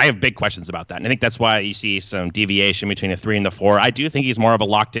 4? I have big questions about that. And I think that's why you see some deviation between the 3 and the 4. I do think he's more of a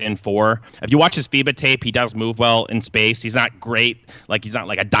locked-in 4. If you watch his FIBA tape, he does move well in space. He's not great. He's not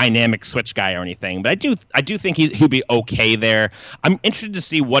like a dynamic switch guy or anything. But I do think he'll be okay there. I'm interested to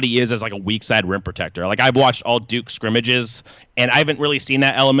see what he is as like a weak side rim protector. I've watched all Duke scrimmages, and I haven't really seen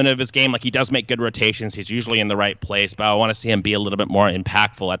that element of his game. He does make good rotations. He's usually in the right place, but I want to see him be a little bit more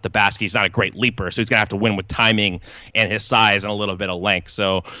impactful at the basket. He's not a great leaper, so he's going to have to win with timing and his size and a little bit of length.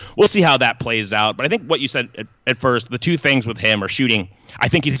 So we'll see how that plays out. But I think what you said at first, the two things with him are shooting. I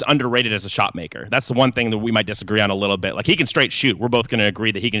think he's underrated as a shot maker. That's the one thing that we might disagree on a little bit. He can straight shoot. We're both going to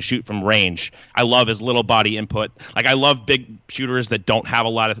agree that he can shoot from range. I love his little body input. I love big shooters that don't have a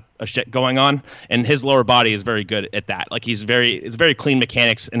lot of shit going on, and his lower body is very good at that. It's very clean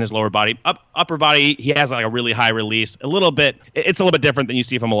mechanics in his lower body. Upper body, he has a really high release. It's a little bit different than you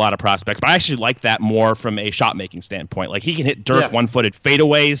see from a lot of prospects, but I actually like that more from a shot making standpoint. He can hit Dirk one-footed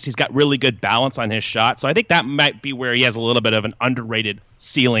fadeaways. He's got really good balance on his shot. So I think that might be where he has a little bit of an underrated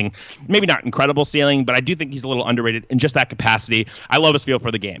ceiling. Maybe not incredible ceiling, but I do think he's a little underrated in just that capacity. I love his feel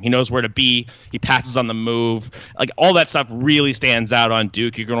for the game. He knows where to be. He passes on the move. All that stuff really stands out on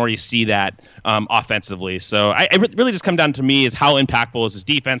Duke. You can already see that offensively. So it really just come down to me is how impactful is his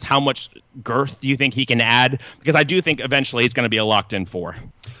defense? How much girth do you think he can add? Because I do think eventually it's going to be a locked-in 4.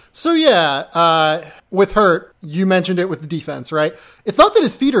 So with Hurt, you mentioned it with the defense, right? It's not that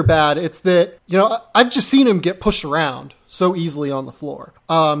his feet are bad. It's that, I've just seen him get pushed around so easily on the floor.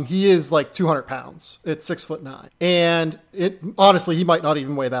 He is 200 pounds at 6'9". And honestly, he might not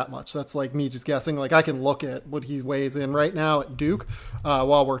even weigh that much. That's me just guessing. I can look at what he weighs in right now at Duke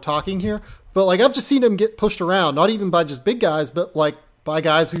while we're talking here. But I've just seen him get pushed around, not even by just big guys, but by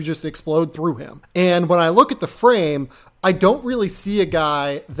guys who just explode through him. And when I look at the frame, I don't really see a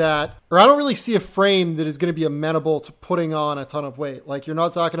guy I don't really see a frame that is going to be amenable to putting on a ton of weight. You're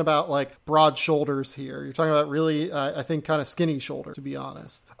not talking about broad shoulders here. You're talking about really, I think, kind of skinny shoulders, to be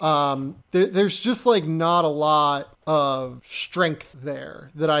honest. There's just not a lot of strength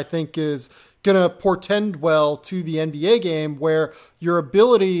there that I think is going to portend well to the NBA game, where your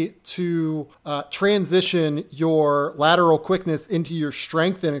ability to transition your lateral quickness into your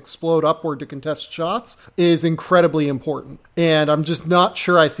strength and explode upward to contest shots is incredibly important. And I'm just not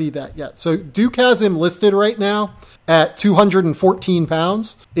sure I see that yet. So Duke has him listed right now at 214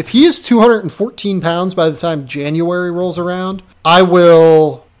 pounds. If he is 214 pounds by the time January rolls around, I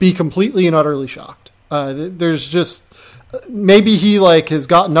will be completely and utterly shocked. There's just... Maybe he has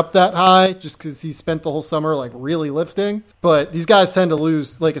gotten up that high just because he spent the whole summer really lifting. But these guys tend to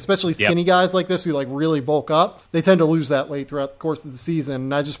lose, especially skinny guys like this who really bulk up. They tend to lose that weight throughout the course of the season,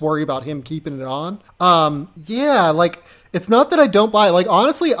 and I just worry about him keeping it on. It's not that I don't buy it.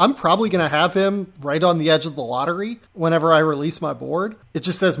 Honestly, I'm probably going to have him right on the edge of the lottery whenever I release my board. It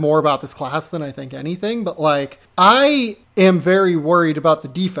just says more about this class than I think anything. But I am very worried about the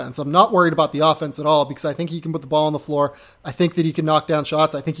defense. I'm not worried about the offense at all because I think he can put the ball on the floor. I think that he can knock down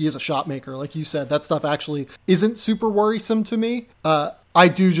shots. I think he is a shot maker. Like you said, that stuff actually isn't super worrisome to me. I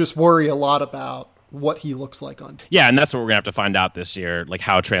do just worry a lot about what he looks like on. Yeah, and that's what we're gonna have to find out this year. Like,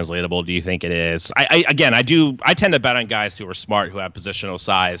 how translatable do you think it is? I tend to bet on guys who are smart, who have positional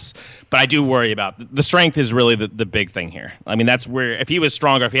size, but I do worry about the strength is really the big thing here. I mean, that's where if he was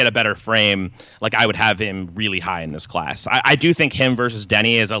stronger, if he had a better frame, like I would have him really high in this class. I do think him versus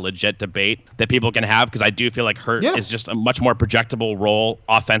Denny is a legit debate that people can have, because I do feel like Hurt is just a much more projectable role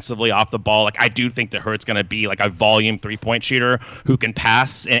offensively off the ball. Like, I do think that Hurt's going to be like a volume 3-point shooter who can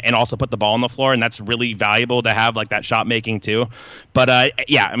pass and also put the ball on the floor, and that's really valuable to have, like that shot making too. But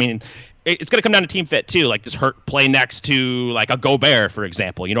yeah, I mean, it's going to come down to team fit too. Like, does Hurt play next to like a Gobert, for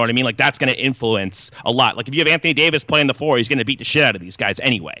example? You know what I mean? Like, that's going to influence a lot. Like, if you have Anthony Davis playing the 4, he's going to beat the shit out of these guys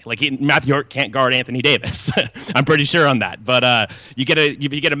anyway. Like, Matthew Hurt can't guard Anthony Davis. I'm pretty sure on that. But you get a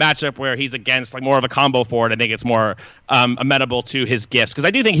matchup where he's against like more of a combo forward. I think it's more amenable to his gifts, because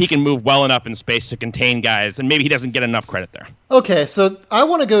I do think he can move well enough in space to contain guys, and maybe he doesn't get enough credit there. Okay, so I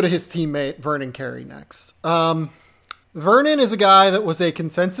want to go to his teammate Vernon Carey next. Vernon is a guy that was a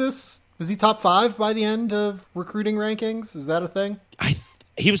consensus. Was he top 5 by the end of recruiting rankings? Is that a thing?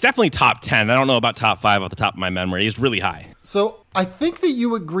 He was definitely top 10. I don't know about top 5 off the top of my memory. He's really high. So I think that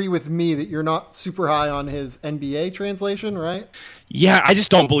you agree with me that you're not super high on his NBA translation, right? Yeah, I just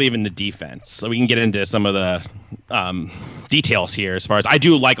don't believe in the defense. So we can get into some of the details here as far as I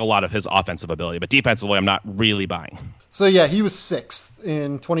do like a lot of his offensive ability, but defensively I'm not really buying. So yeah, he was 6th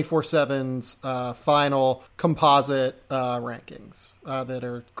in 24/7's final composite rankings that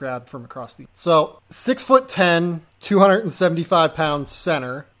are grabbed from across the. So 6'10", 275-pound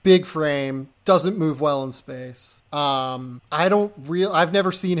center, big frame, doesn't move well in space. I've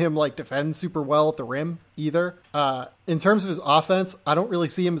never seen him like defend super well at the rim either. In terms of his offense, I don't really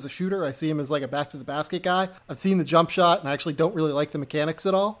see him as a shooter. I see him as like a back to the basket guy. I've seen the jump shot and I actually don't really like the mechanics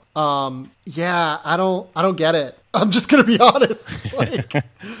at all. Yeah, I don't get it. I'm just going to be honest.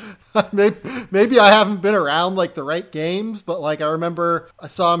 Like, maybe I haven't been around like the right games, but like I remember I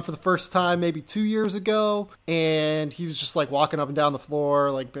saw him for the first time maybe 2 years ago, and he was just like walking up and down the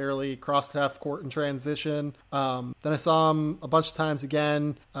floor, like barely crossed half court in transition. Then I saw him a bunch of times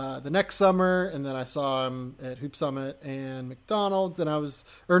again the next summer, and then I saw him at Hoop Summit and McDonald's, and it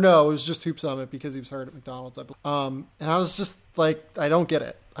was just Hoop Summit because he was hurt at McDonald's, I believe. And I was just like, I don't get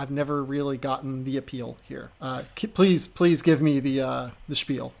it. I've never really gotten the appeal here. Please give me the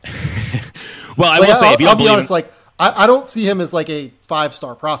spiel. Well, I will say, I'll be honest, like I don't see him as like a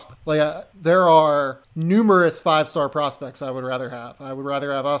 5-star prospect. Like there are numerous 5-star prospects I would rather have. I would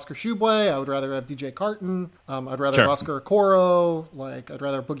rather have Oscar Tshiebwe. I would rather have DJ Carton. I'd rather have Oscar Okoro. Like I'd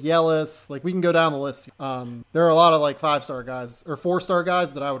rather have Boogie Ellis. Like we can go down the list. There are a lot of like 5-star guys or 4-star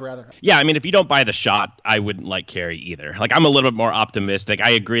guys that I would rather have. Yeah, I mean, if you don't buy the shot, I wouldn't like Carey either. Like I'm a little bit more optimistic.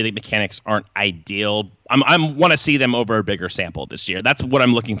 I agree that mechanics aren't ideal. I want to see them over a bigger sample this year. That's what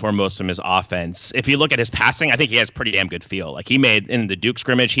I'm looking for most from his offense. If you look at his passing, I think he has pretty damn good feel. Like he made in the Duke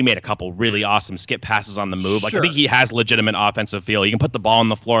scrimmage, he made a couple really awesome skip passes on the move. Like I think he has legitimate offensive feel. You can put the ball on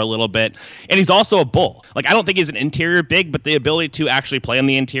the floor a little bit, and he's also a bull. Like I don't think he's an interior big, but the ability to actually play on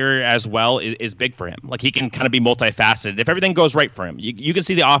the interior as well is big for him. Like he can kind of be multifaceted if everything goes right for him. You can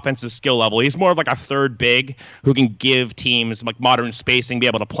see the offensive skill level. He's more of like a third big who can give teams like modern spacing, be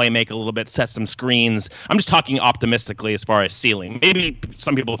able to play make a little bit, set some screens. I'm just talking optimistically as far as ceiling. Maybe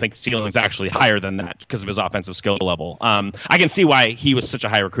some people think ceiling is actually higher than that because of his offensive skill level. I can see why he was such a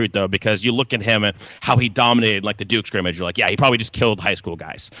high recruit though, because you look at him and how he dominated like the Duke scrimmage. You're like, yeah, he probably just killed high school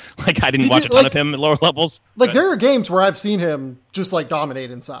guys. Like I didn't watch a ton of him at lower levels. Like there are games where I've seen him just like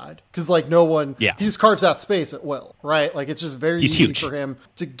dominate inside because like no one, he just carves out space at will, right? Like it's just very easy for him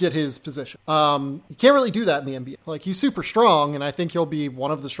to get his position. You can't really do that in the NBA. Like he's super strong, and I think he'll be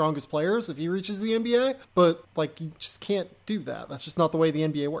one of the strongest players if he reaches the NBA. But like you just can't do that. That's just not the way the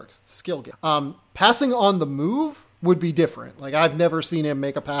NBA works. It's a skill game. Passing on the move would be different. Like I've never seen him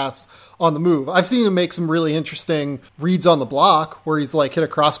make a pass on the move. I've seen him make some really interesting reads on the block where he's like hit a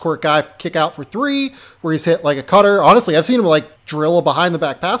cross court guy, kick out for 3, where he's hit like a cutter. Honestly, I've seen him like drill a behind the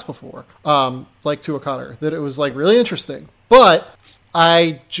back pass before, like to a cutter, that it was like really interesting. But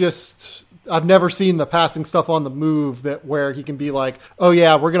I've never seen the passing stuff on the move that where he can be like, oh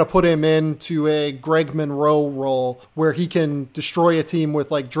yeah, we're going to put him into a Greg Monroe role where he can destroy a team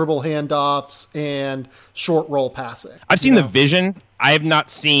with like dribble handoffs and short roll passing. I've seen the vision. I have not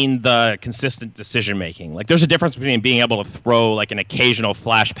seen the consistent decision making. Like, there's a difference between being able to throw like an occasional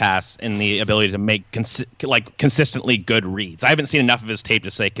flash pass and the ability to make consistently good reads. I haven't seen enough of his tape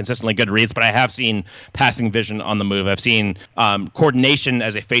to say consistently good reads, but I have seen passing vision on the move. I've seen coordination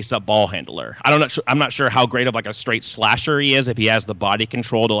as a face-up ball handler. I'm not sure how great of like a straight slasher he is if he has the body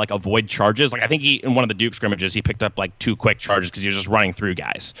control to like avoid charges. Like, I think in one of the Duke scrimmages he picked up like 2 quick charges because he was just running through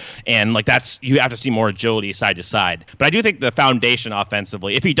guys, and like you have to see more agility side to side. But I do think the foundation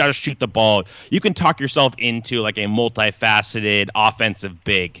offensively, if he does shoot the ball, you can talk yourself into like a multifaceted offensive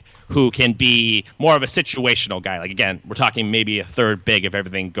big who can be more of a situational guy. Like, again, we're talking maybe a third big if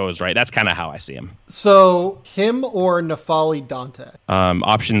everything goes right. That's kind of how I see him. So him or N'Faly Dante?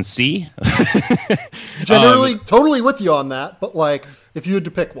 Option C. Generally, totally with you on that, but like, if you had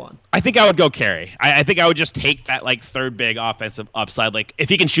to pick one. I think I would go Carey. I think I would just take that like third big offensive upside. Like, if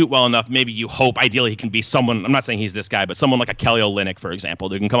he can shoot well enough, maybe you hope ideally he can be someone, I'm not saying he's this guy, but someone like a Kelly Olynyk, for example,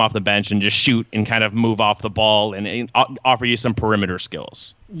 who can come off the bench and just shoot and kind of move off the ball and offer you some perimeter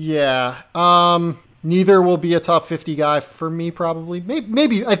skills. Yeah. Neither will be a top 50 guy for me, probably.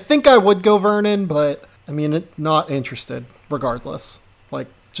 Maybe I think I would go Vernon, but I mean, not interested regardless. Like,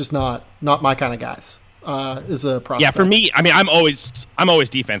 just not my kind of guys. Is a prospect. Yeah, for me, I mean, I'm always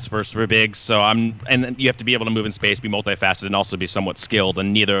defense first for bigs. So and you have to be able to move in space, be multifaceted, and also be somewhat skilled.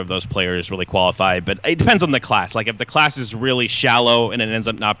 And neither of those players really qualify. But it depends on the class. Like, if the class is really shallow and it ends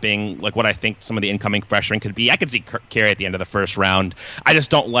up not being like what I think some of the incoming freshmen could be, I could see Carey at the end of the first round. I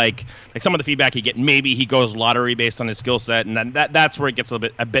just don't like some of the feedback you get. Maybe he goes lottery based on his skill set, and then that's where it gets a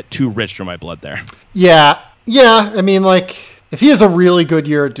bit too rich for my blood there. Yeah. I mean, like, if he has a really good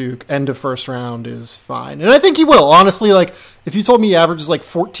year at Duke, end of first round is fine. And I think he will. Honestly, like, if you told me he averages like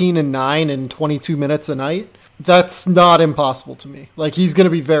 14 and 9 and 22 minutes a night, that's not impossible to me. Like, he's going to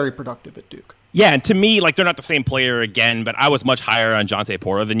be very productive at Duke. Yeah, and to me, like, they're not the same player again, but I was much higher on Jontay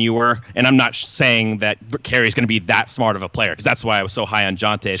Porter than you were, and I'm not saying that Carey's going to be that smart of a player, because that's why I was so high on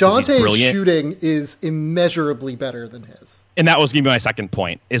Jontay. Jontay's shooting is immeasurably better than his. And that was going to be my second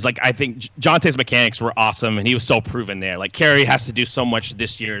point, is like, I think Jontay's mechanics were awesome, and he was so proven there. Like, Carey has to do so much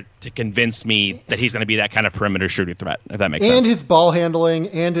this year to convince me that he's going to be that kind of perimeter shooting threat, if that makes sense. And his ball handling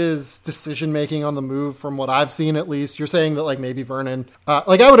and his decision-making on the move, from what I've seen at least. You're saying that, like, maybe Vernon...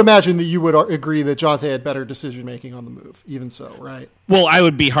 like, I would imagine that you would agree that Jontay had better decision-making on the move, even so, right? Well, I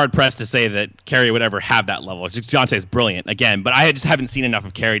would be hard-pressed to say that Carey would ever have that level. Jontay's brilliant, again, but I just haven't seen enough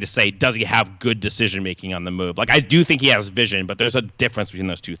of Carey to say, does he have good decision-making on the move? Like, I do think he has vision, but there's a difference between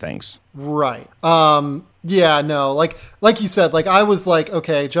those two things. Right. Yeah, no, like you said, like, I was like,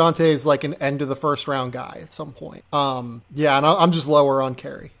 okay, Jontay's like an end of the first round guy at some point. Yeah, and I'm just lower on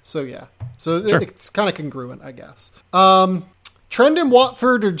Carey. So yeah. So sure. It's kind of congruent, I guess. Trendon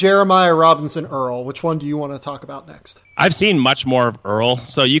Watford or Jeremiah Robinson Earl? Which one do you want to talk about next? I've seen much more of Earl,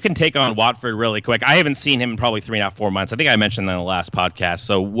 so you can take on Watford really quick. I haven't seen him in probably 3.5-4 months. I think I mentioned that in the last podcast.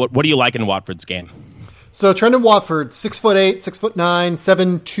 So what do you like in Watford's game? So Trendon Watford, 6'8", 6'9",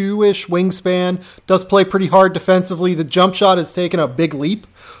 7'2" wingspan, does play pretty hard defensively. The jump shot has taken a big leap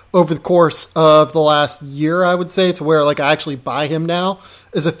over the course of the last year, I would say, to where like I actually buy him now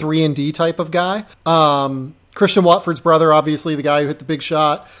as a 3-and-D type of guy. Christian Watford's brother, obviously the guy who hit the big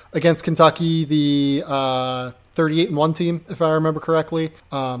shot against Kentucky, the 38-1 team, if I remember correctly,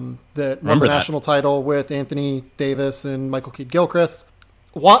 that won the national title with Anthony Davis and Michael Kidd-Gilchrist.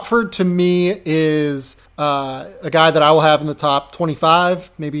 Watford, to me, is a guy that I will have in the top 25,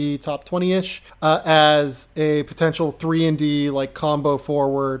 maybe top 20-ish, as a potential 3-and-D like combo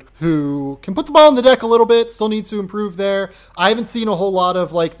forward who can put the ball on the deck a little bit, still needs to improve there. I haven't seen a whole lot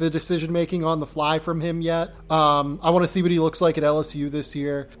of like the decision-making on the fly from him yet. I want to see what he looks like at LSU this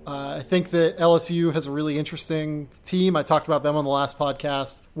year. I think that LSU has a really interesting team. I talked about them on the last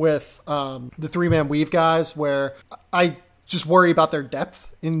podcast with the three-man weave guys, where I just worry about their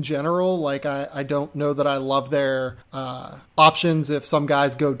depth in general. Like, I don't know that I love their options if some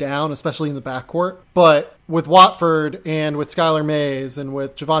guys go down, especially in the backcourt. But with Watford and with Skylar Mays and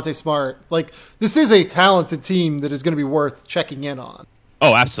with Javonte Smart, like, this is a talented team that is going to be worth checking in on.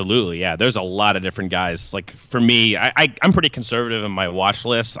 Oh, absolutely. Yeah, there's a lot of different guys. Like, for me, I'm pretty conservative in my watch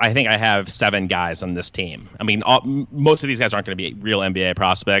list. I think I have 7 guys on this team. I mean, most of these guys aren't going to be real NBA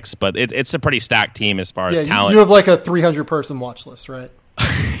prospects, but it's a pretty stacked team as far as talent. You have like a 300-person watch list, right?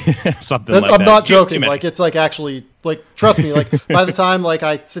 Something like that. I'm not joking. Like, it's like actually Like, trust me, like by the time like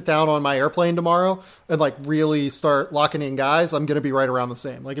I sit down on my airplane tomorrow and like really start locking in guys, I'm going to be right around the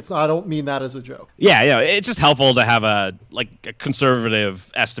same. Like, I don't mean that as a joke. Yeah, it's just helpful to have a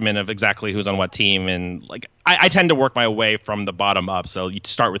conservative estimate of exactly who's on what team. And like, I tend to work my way from the bottom up. So you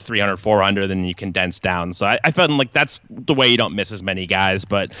start with 300, 400, then you condense down. So I felt like that's the way you don't miss as many guys.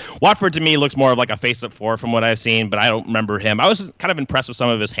 But Watford to me looks more of like a face-up four from what I've seen, but I don't remember him. I was kind of impressed with some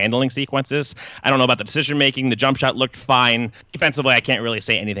of his handling sequences. I don't know about the decision-making. The jump shot looked fine. Defensively, I can't really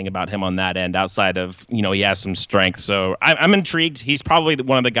say anything about him on that end outside of, he has some strength. So I'm intrigued. He's probably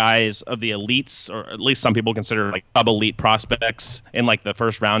one of the guys of the elites, or at least some people consider like sub-elite prospects in like the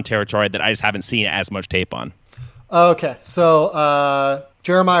first round territory that I just haven't seen as much tape on. Okay, so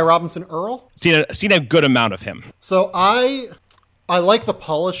Jeremiah Robinson Earl? Seen a good amount of him. So I like the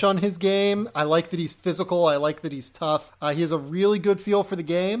polish on his game. I like that he's physical. I like that he's tough. He has a really good feel for the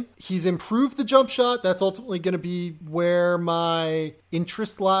game. He's improved the jump shot. That's ultimately going to be where my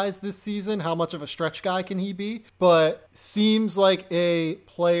interest lies this season. How much of a stretch guy can he be? But seems like a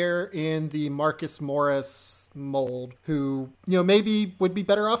player in the Marcus Morris mold who, maybe would be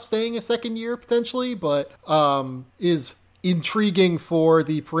better off staying a second year potentially, but is intriguing for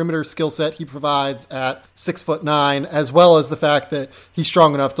the perimeter skill set he provides at 6'9", as well as the fact that he's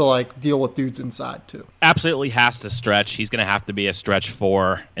strong enough to like deal with dudes inside too. Absolutely has to stretch. He's going to have to be a stretch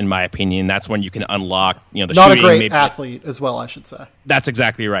four, in my opinion. That's when you can unlock, the not shooting. A great athlete as well, I should say. That's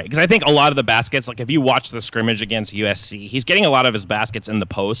exactly right. Because I think a lot of the baskets, like if you watch the scrimmage against USC, he's getting a lot of his baskets in the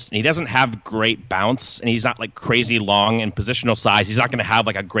post, and he doesn't have great bounce, and he's not like crazy long in positional size. He's not going to have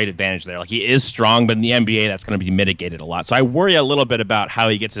like a great advantage there. Like he is strong, but in the NBA, that's going to be mitigated a lot. So I worry a little bit about how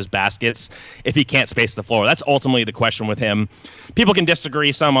he gets his baskets if he can't space the floor. That's ultimately the question with him. People can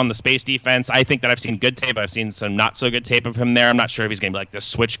disagree some on the space defense. I think that I've seen good tape. I've seen some not so good tape of him there. I'm not sure if he's going to be like the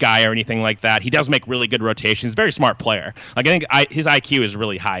switch guy or anything like that. He does make really good rotations. Very smart player. Like I think his IQ is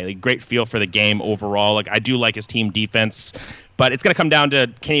really high. Like, great feel for the game overall. Like I do like his team defense. But it's going to come down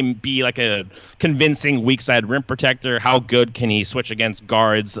to, can he be like a convincing weak side rim protector? How good can he switch against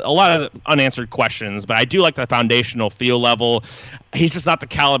guards? A lot of unanswered questions, but I do like the foundational feel level. He's just not the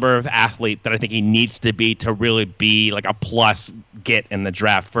caliber of athlete that I think he needs to be to really be like a plus get in the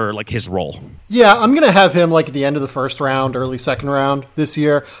draft for like his role. Yeah, I'm going to have him like at the end of the first round, early second round this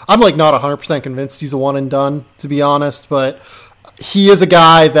year. I'm like not 100% convinced he's a one and done, to be honest, but he is a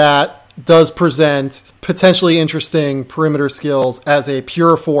guy that does present potentially interesting perimeter skills as a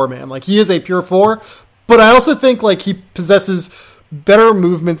pure four man. Like he is a pure four, but I also think like he possesses better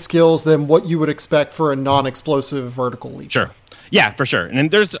movement skills than what you would expect for a non-explosive vertical leap. Sure. Yeah, for sure. And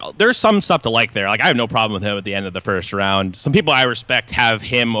there's some stuff to like there. Like I have no problem with him at the end of the first round. Some people I respect have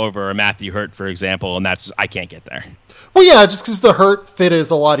him over Matthew Hurt, for example, and I can't get there. Well, yeah, just because the Hurt fit is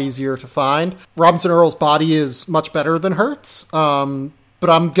a lot easier to find. Robinson Earl's body is much better than Hurt's. But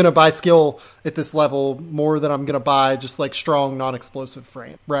I'm going to buy skill at this level more than I'm going to buy just like strong, non-explosive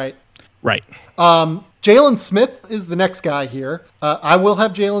frame, right? Right. Jalen Smith is the next guy here. I will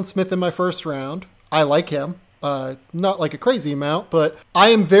have Jalen Smith in my first round. I like him. Not like a crazy amount, but I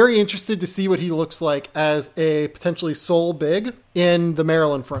am very interested to see what he looks like as a potentially sole big in the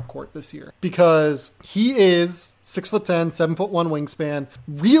Maryland front court this year, because he is 6'10", 7'1" wingspan,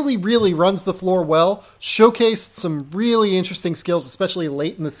 really, really runs the floor well, showcased some really interesting skills, especially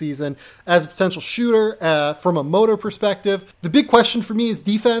late in the season as a potential shooter from a motor perspective. The big question for me is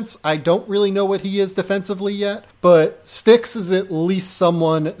defense. I don't really know what he is defensively yet, but Sticks is at least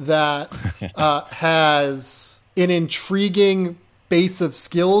someone that has an intriguing base of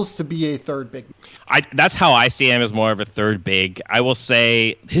skills to be a third big. That's how I see him, as more of a third big. I will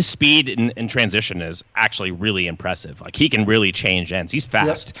say his speed in transition is actually really impressive. Like he can really change ends. He's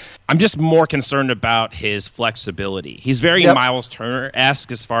fast. Yep. I'm just more concerned about his flexibility. He's very Miles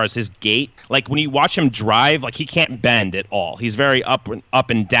Turner-esque as far as his gait. Like when you watch him drive, like he can't bend at all. He's very up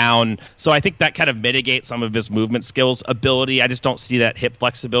and down. So I think that kind of mitigates some of his movement skills ability. I just don't see that hip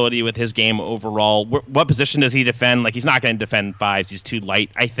flexibility with his game overall. What position does he defend? Like he's not going to defend fives. He's too light,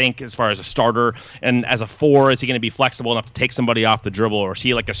 I think, as far as a starter. And as a four, is he going to be flexible enough to take somebody off the dribble, or is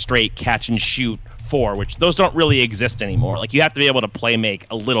he like a straight catch and shoot four, which those don't really exist anymore. Like you have to be able to play make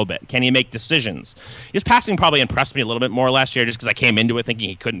a little bit. Can he make decisions? His passing probably impressed me a little bit more last year, just because I came into it thinking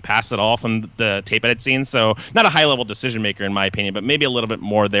he couldn't pass at all from the tape I had seen. So not a high level decision maker in my opinion, but maybe a little bit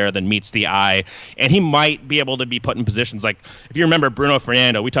more there than meets the eye. And he might be able to be put in positions like, if you remember Bruno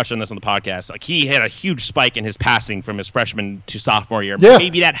Fernando, we touched on this on the podcast. Like he had a huge spike in his passing from his freshman to sophomore year. Yeah.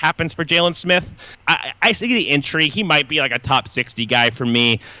 Maybe that happens for Jalen Smith. I see the intrigue. He might be like a top 60 guy for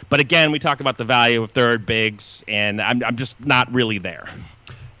me. But again, we talk about the value of third bigs, and I'm just not really there.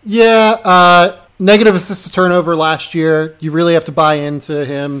 Yeah, negative assist to turnover last year. You really have to buy into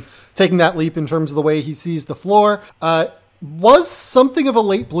him taking that leap in terms of the way he sees the floor. Was something of a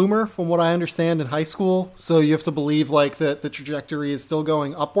late bloomer from what I understand in high school. So you have to believe like that the trajectory is still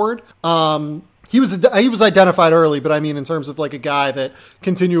going upward. He was identified early, but I mean in terms of like a guy that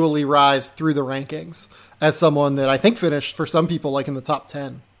continually rise through the rankings as someone that I think finished for some people like in the top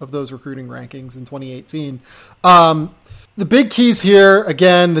 10 of those recruiting rankings in 2018. The big keys here,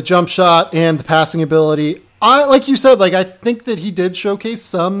 again, the jump shot and the passing ability. Like you said, like I think that he did showcase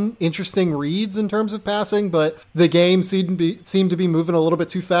some interesting reads in terms of passing, but the game seemed to be moving a little bit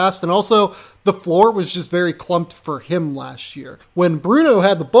too fast. And also the floor was just very clumped for him last year. When Bruno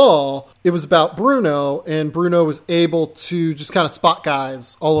had the ball, it was about Bruno, and Bruno was able to just kind of spot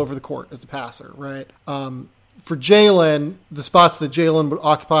guys all over the court as a passer, right? For Jalen, the spots that Jalen would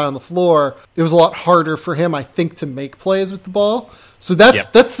occupy on the floor, it was a lot harder for him, I think, to make plays with the ball. So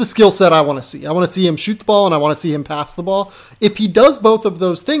that's the skill set I want to see. I want to see him shoot the ball and I want to see him pass the ball. If he does both of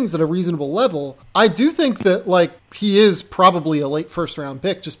those things at a reasonable level, I do think that like he is probably a late first round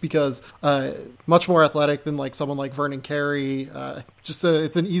pick just because much more athletic than like someone like Vernon Carey. It's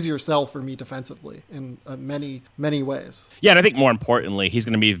an easier sell for me defensively in many ways. Yeah, and I think more importantly, he's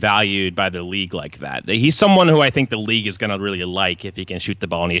going to be valued by the league like that. He's someone who I think the league is going to really like if he can shoot the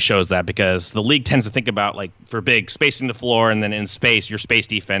ball, and he shows that because the league tends to think about like for big spacing the floor and then in space, your space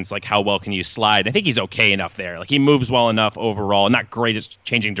defense, like how well can you slide? I think he's okay enough there. Like he moves well enough overall, not great at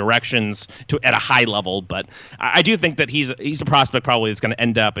changing directions at a high level, but I do think that he's a prospect probably that's going to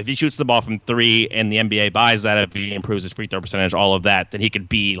end up, if he shoots the ball from 3 and the NBA buys that, if he improves his free throw percentage, all of that, then he could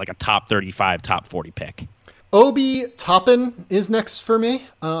be like a top 35, top 40 pick. Obi Toppin is next for me.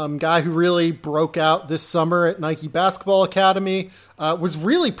 Guy who really broke out this summer at Nike Basketball Academy. Was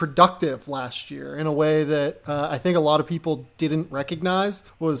really productive last year in a way that I think a lot of people didn't recognize.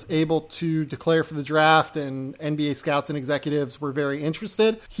 Was able to declare for the draft, and NBA scouts and executives were very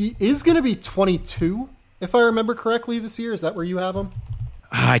interested. He is going to be 22, if I remember correctly, this year. Is that where you have him?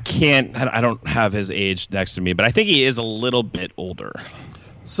 I don't have his age next to me, but I think he is a little bit older.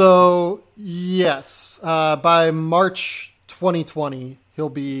 So, yes, by March 2020, he'll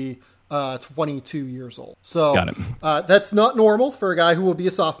be 22 years old. So got it. That's not normal for a guy who will be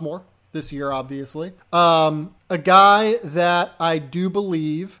a sophomore this year, obviously. A guy that I do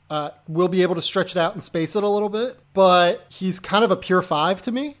believe will be able to stretch it out and space it a little bit, but he's kind of a pure 5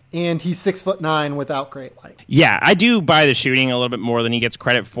 to me, and he's 6'9" without great length. Yeah, I do buy the shooting a little bit more than he gets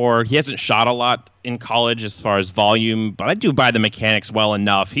credit for. He hasn't shot a lot in college as far as volume, but I do buy the mechanics well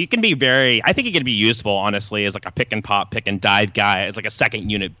enough. He can be I think he can be useful, honestly, as like a pick and pop, pick and dive guy, as like a second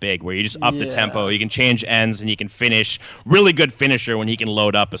unit big where you just up the tempo. You can change ends and you can finish. Really good finisher when he can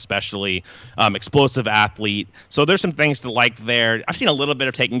load up, especially explosive athlete. So there's some things to like there. I've seen a little bit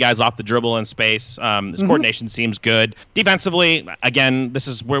of taking guys off the dribble in space. His coordination seems good. Defensively, again, this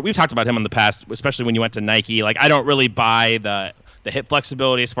is where we've talked about him in the past, especially when you went to Nike. Like, I don't really buy the hip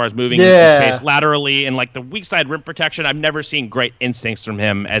flexibility as far as moving in space laterally, and like the weak side rim protection. I've never seen great instincts from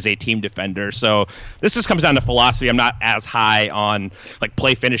him as a team defender. So this just comes down to philosophy. I'm not as high on like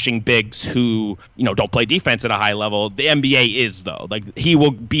play finishing bigs who, don't play defense at a high level. The NBA is, though. Like, he will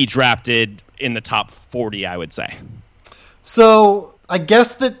be drafted in the top 40, I would say. So I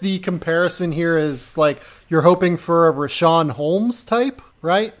guess that the comparison here is like you're hoping for a Richaun Holmes type,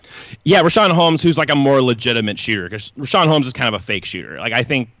 right? Yeah, Richaun Holmes, who's like a more legitimate shooter, because Richaun Holmes is kind of a fake shooter. Like, I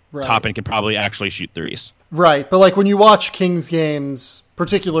think Toppin can probably actually shoot threes. Right, but like when you watch Kings games,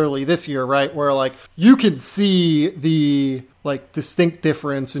 particularly this year, right, where like you can see the like distinct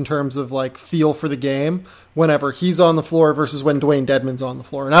difference in terms of like feel for the game whenever he's on the floor versus when Dwayne Dedmon's on the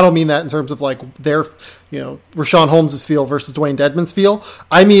floor. And I don't mean that in terms of like their, Richaun Holmes' feel versus Dwayne Dedmon's feel.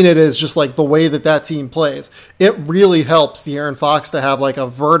 I mean it is just like the way that team plays. It really helps De'Aaron Fox to have like a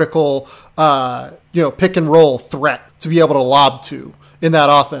vertical, pick and roll threat to be able to lob to in that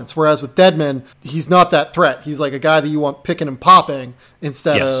offense. Whereas with Dedmon, he's not that threat. He's like a guy that you want picking and popping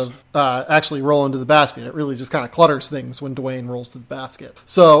instead of actually rolling to the basket. It really just kind of clutters things when Dwayne rolls to the basket.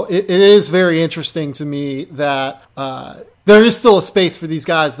 So it is very interesting to me that there is still a space for these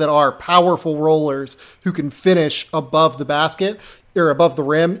guys that are powerful rollers who can finish above the basket or above the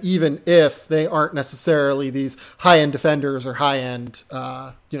rim, even if they aren't necessarily these high-end defenders or high-end,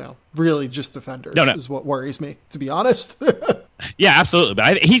 really just defenders is what worries me, to be honest. Yeah, absolutely.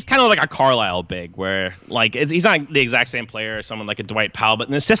 But he's kind of like a Carlisle big, where like he's not the exact same player as someone like a Dwight Powell, but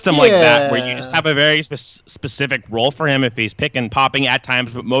in a system like that, where you just have a very specific role for him if he's picking, popping at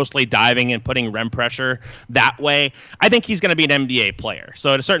times, but mostly diving and putting rim pressure that way, I think he's going to be an NBA player.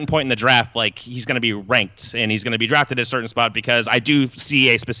 So at a certain point in the draft, like he's going to be ranked and he's going to be drafted at a certain spot because I do see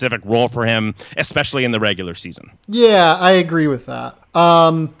a specific role for him, especially in the regular season. Yeah, I agree with that.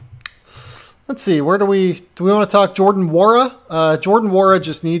 Let's see. Where do we want to talk Jordan Nwora? Jordan Nwora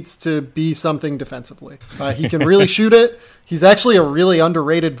just needs to be something defensively. He can really shoot it. He's actually a really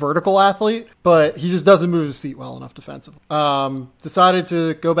underrated vertical athlete, but he just doesn't move his feet well enough defensively. Decided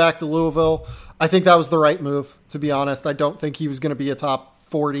to go back to Louisville. I think that was the right move, to be honest. I don't think he was going to be a top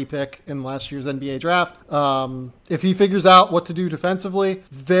 40 pick in last year's NBA draft. If he figures out what to do defensively,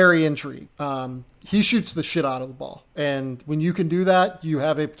 very intrigued. He shoots the shit out of the ball. And when you can do that, you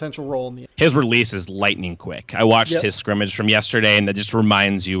have a potential role in the end. His release is lightning quick. I watched his scrimmage from yesterday, and that just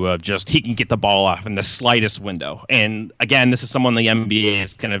reminds you of just he can get the ball off in the slightest window. And again, this is someone the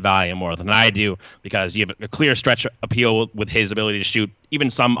NBA can value more than I do because you have a clear stretch appeal with his ability to shoot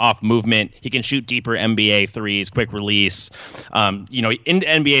even some off movement. He can shoot deeper NBA threes, quick release. In the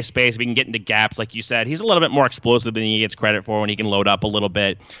NBA space, we can get into gaps, like you said. He's a little bit more explosive than he gets credit for when he can load up a little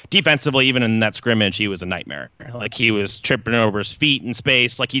bit. Defensively, even in that scrimmage, he was a nightmare. Like he was tripping over his feet in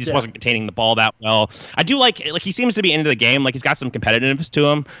space. Like he just wasn't containing the ball that well. I do like he seems to be into the game. Like he's got some competitiveness to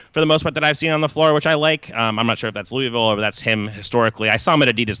him for the most part that I've seen on the floor, which I like. I'm not sure if that's Louisville or if that's him historically. I saw him at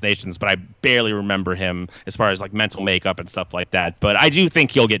Adidas Nations, but I barely remember him as far as like mental makeup and stuff like that. But I do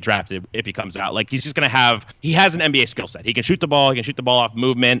think he'll get drafted if he comes out. Like he's just going to he has an NBA skill set. He can shoot the ball. He can shoot the ball off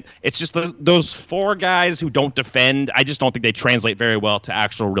movement. It's just those four guys who don't defend. I just don't think they translate very well to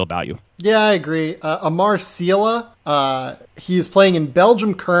actual real value. Yeah, I agree. Amar Sila, he is playing in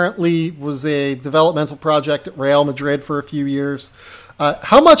Belgium currently, was a developmental project at Real Madrid for a few years.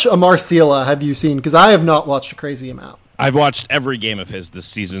 How much Amar Sila have you seen? Because I have not watched a crazy amount. I've watched every game of his this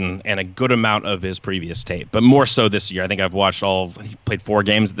season and a good amount of his previous tape, but more so this year. I think I've watched he played 4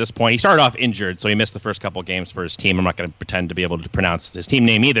 games at this point. He started off injured, so he missed the first couple games for his team. I'm not going to pretend to be able to pronounce his team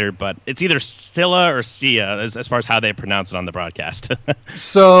name either, but it's either Silla or Sia as far as how they pronounce it on the broadcast.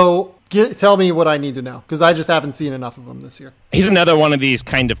 So tell me what I need to know, because I just haven't seen enough of him this year. He's another one of these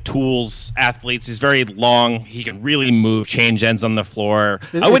kind of tools athletes. He's very long. He can really move, change ends on the floor.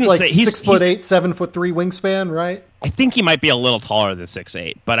 I wouldn't say he's 6'8", 7'3" wingspan, right? I think he might be a little taller than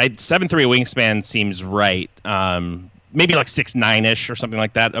 6'8", but 7'3" wingspan seems right. Maybe like 6'9" or something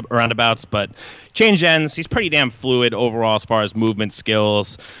like that, roundabouts. But change ends, he's pretty damn fluid overall as far as movement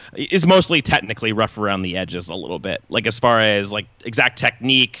skills. Is mostly technically rough around the edges a little bit. Like as far as like exact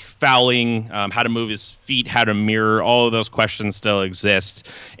technique, fouling, how to move his feet, how to mirror, all of those questions still exist.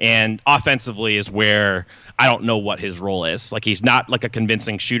 And offensively is where I don't know what his role is. Like he's not like a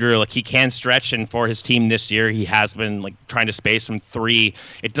convincing shooter. Like he can stretch, and for his team this year, he has been like trying to space from 3.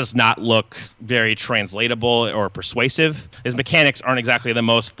 It does not look very translatable or persuasive. His mechanics aren't exactly the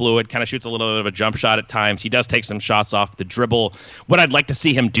most fluid. Kind of shoots a little bit of a jump shot at times. He does take some shots off the dribble. What I'd like to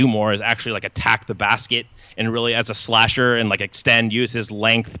see him do more is actually like attack the basket and really as a slasher and like extend, use his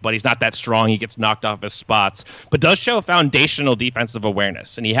length, but he's not that strong. He gets knocked off his spots, but does show foundational defensive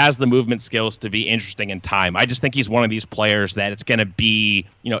awareness, and he has the movement skills to be interesting in time. I just think he's one of these players that it's going to be,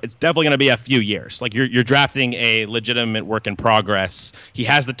 it's definitely going to be a few years. Like you're drafting a legitimate work in progress. He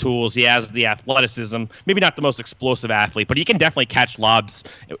has the tools. He has the athleticism, maybe not the most explosive athlete, but he can definitely catch lobs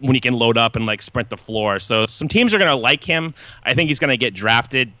when he can load up and like sprint the floor. So some teams are going to like him. I think he's going to get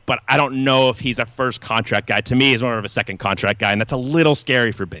drafted, but I don't know if he's a first contract guy. To me, he's more of a second contract guy, and that's a little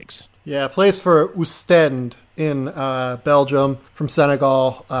scary for bigs. Yeah, plays for Oostende in Belgium from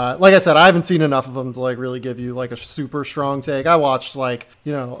Senegal. Like I said, I haven't seen enough of him to like really give you like a super strong take. I watched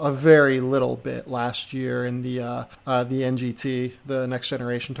a very little bit last year in the NGT, the Next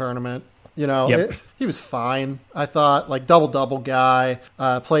Generation tournament. He was fine. I thought like double guy,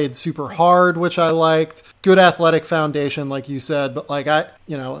 played super hard, which I liked. Good athletic foundation, like you said, but like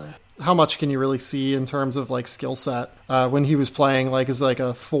how much can you really see in terms of like skill set when he was playing like as like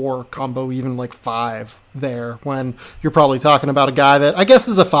a 4 combo, even like 5 there, when you're probably talking about a guy that I guess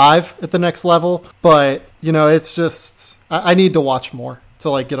is a 5 at the next level, but it's just I need to watch more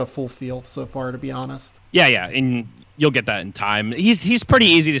to like get a full feel so far, to be honest. Yeah, and you'll get that in time. He's pretty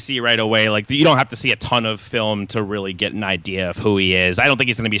easy to see right away. Like, you don't have to see a ton of film to really get an idea of who he is. I don't think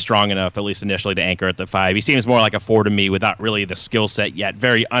he's going to be strong enough, at least initially, to anchor at the 5. He seems more like a 4 to me without really the skill set yet.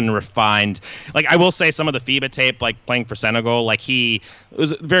 Very unrefined. Like, I will say some of the FIBA tape, like playing for Senegal, like it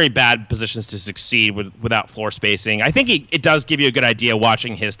was very bad positions to succeed without floor spacing. I think it does give you a good idea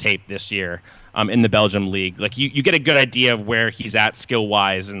watching his tape this year. In the Belgium league, like you get a good idea of where he's at skill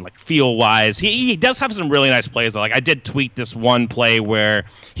wise and like feel wise. He does have some really nice plays though. Like I did tweet this one play where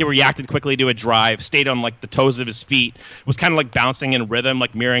he reacted quickly to a drive, stayed on like the toes of his feet, was kind of like bouncing in rhythm,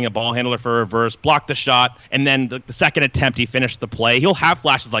 like mirroring a ball handler for a reverse, blocked the shot, and then the second attempt he finished the play. He'll have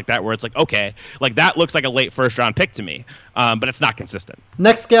flashes like that where it's like, okay, like that looks like a late first round pick to me, but it's not consistent.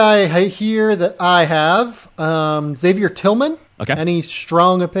 Next guy here that I have, Xavier Tillman. Okay. Any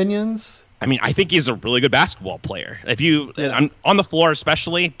strong opinions? I mean, I think he's a really good basketball player. On the floor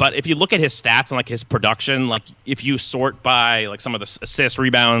especially, but if you look at his stats and like his production, like if you sort by like some of the assists,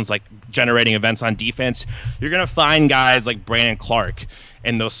 rebounds, like generating events on defense, you're going to find guys like Brandon Clark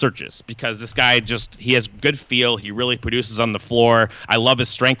in those searches because this guy he has good feel. He really produces on the floor. I love his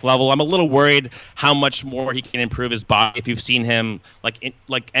strength level. I'm a little worried how much more he can improve his body. If you've seen him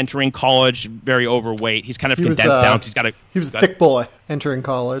like entering college, very overweight. He's kind of condensed down. He was a thick boy entering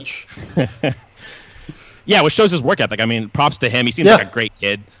college. Yeah, which shows his work ethic. I mean, props to him. He seems like a great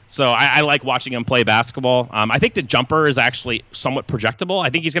kid. So I like watching him play basketball. I think the jumper is actually somewhat projectable. I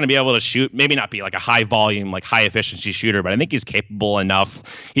think he's going to be able to shoot, maybe not be like a high volume, like high efficiency shooter, but I think he's capable enough.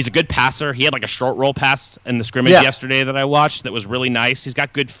 He's a good passer. He had like a short roll pass in the scrimmage yesterday that I watched that was really nice. He's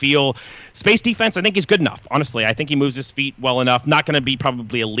got good feel. Space defense, I think he's good enough. Honestly, I think he moves his feet well enough. Not going to be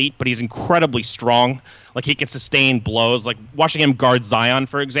probably elite, but he's incredibly strong. Like he can sustain blows. Like watching him guard Zion,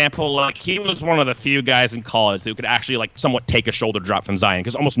 for example, like he was one of the few guys in college who could actually like somewhat take a shoulder drop from Zion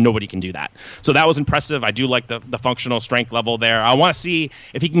because almost nobody can do that. So that was impressive. I do like the functional strength level there. I want to see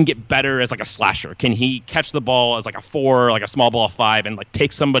if he can get better as like a slasher. Can he catch the ball as like a 4, like a small ball 5, and like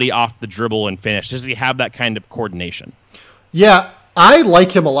take somebody off the dribble and finish? Does he have that kind of coordination? Yeah, I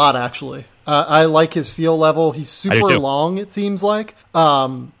like him a lot actually. I like his feel level. He's super long. It seems like.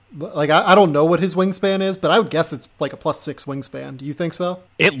 I don't know what his wingspan is, but I would guess it's like a +6 wingspan. Do you think so?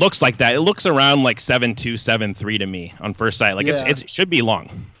 It looks like that. It looks around like 7'2", 7'3" to me on first sight. Like it should be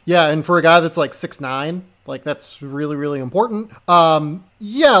long. Yeah, and for a guy that's like 6'9", like that's really, really important.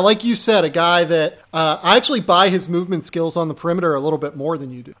 Yeah, like you said, a guy that I actually buy his movement skills on the perimeter a little bit more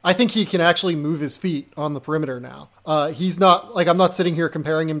than you do. I think he can actually move his feet on the perimeter now. He's not like I'm not sitting here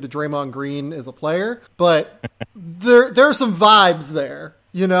comparing him to Draymond Green as a player, but there are some vibes there.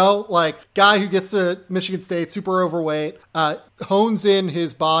 You know, like guy who gets to Michigan State, super overweight, hones in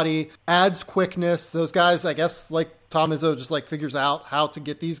his body, adds quickness. Those guys, I guess, like Tom Izzo just like figures out how to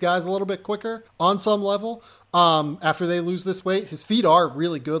get these guys a little bit quicker on some level. After they lose this weight, his feet are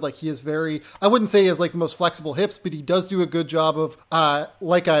really good. Like he is I wouldn't say he has like the most flexible hips, but he does do a good job of,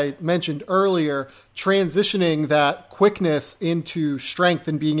 like I mentioned earlier, transitioning that quickness into strength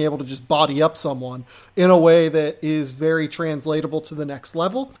and being able to just body up someone in a way that is very translatable to the next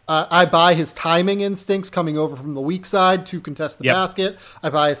level. I buy his timing instincts coming over from the weak side to contest the basket. I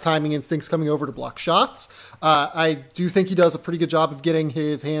buy his timing instincts coming over to block shots. I do think he does a pretty good job of getting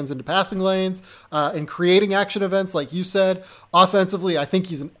his hands into passing lanes and creating action events, like you said. Offensively, I think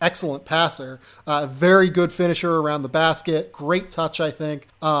he's an excellent passer. Very good finisher around the basket. Great touch, I think.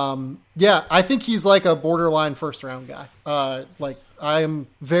 Yeah, I think he's like a borderline first-round guy. I am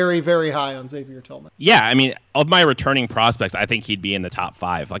very, very high on Xavier Tillman. Yeah, I mean, of my returning prospects, I think he'd be in the top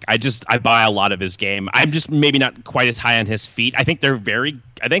 5. Like, I buy a lot of his game. I'm just maybe not quite as high on his feet. I think they're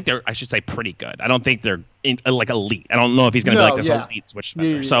I should say pretty good. I don't think they're like elite. I don't know if he's going to be like this elite switch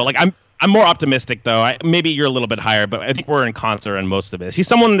defender. Yeah. So like I'm more optimistic though. Maybe you're a little bit higher, but I think we're in concert on most of this. He's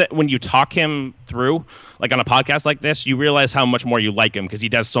someone that when you talk him through, like on a podcast like this, you realize how much more you like him because he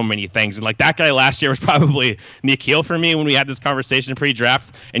does so many things. And like that guy last year was probably Nikhil for me when we had this conversation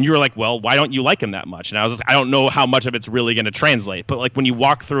pre-draft, and you were like, well, why don't you like him that much? And I was just, I don't know how much of it's really going to translate. But like when you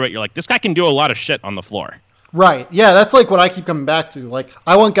walk through it, you're like, this guy can do a lot of shit on the floor. Right. Yeah, that's like what I keep coming back to. Like,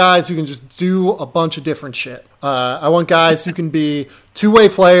 I want guys who can just do a bunch of different shit. I want guys who can be two-way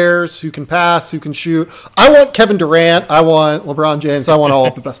players, who can pass, who can shoot. I want Kevin Durant. I want LeBron James. I want all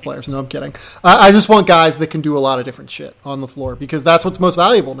of the best players. No, I'm kidding. I just want guys that can do a lot of different shit on the floor because that's what's most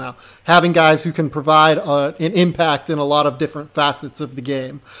valuable now. Having guys who can provide an impact in a lot of different facets of the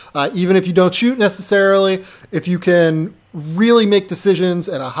game. Even if you don't shoot necessarily, if you can really make decisions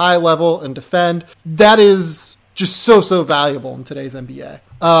at a high level and defend, that is just so valuable in today's NBA.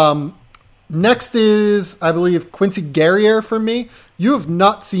 Next is, I believe, Quincy Guerrier for me. You have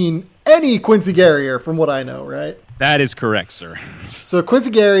not seen any Quincy Guerrier from what I know, right? That is correct, sir. So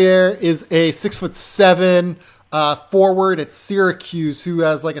Quincy Guerriere is a 6'7" forward at Syracuse who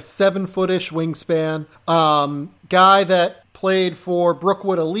has like a 7-foot-ish wingspan. Guy that played for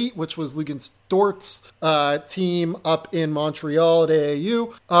Brookwood Elite, which was Lugan Stort's team up in Montreal at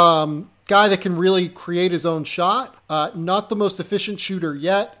AAU. Guy that can really create his own shot. Not the most efficient shooter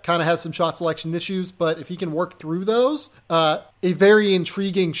yet. Kind of has some shot selection issues, but if he can work through those, a very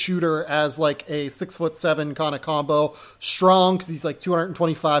intriguing shooter as like a 6'7" kind of combo. Strong because he's like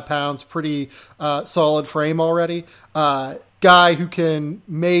 225 pounds, pretty solid frame already. Guy who can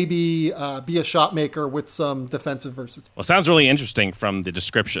maybe be a shot maker with some defensive versatility. Well, sounds really interesting from the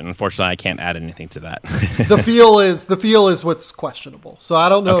description. Unfortunately, I can't add anything to that. The feel is what's questionable. So I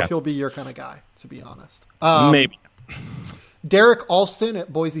don't know if he'll be your kind of guy, to be honest. Maybe. Derek Alston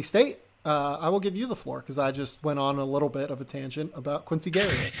at Boise State. I will give you the floor because I just went on a little bit of a tangent about Quincy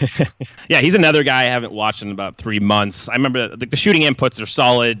Guerriere. Yeah, he's another guy I haven't watched in about 3 months. I remember the shooting inputs are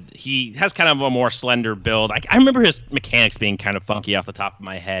solid. He has kind of a more slender build. I remember his mechanics being kind of funky off the top of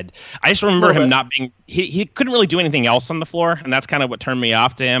my head. I just remember him not being – he couldn't really do anything else on the floor, and that's kind of what turned me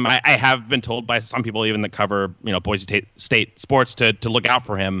off to him. I have been told by some people even that cover Boise State sports to look out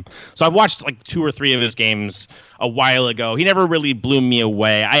for him. So I've watched like 2 or 3 of his games a while ago. He never really blew me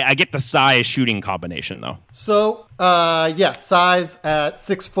away. I get the size shooting combination though. So, size at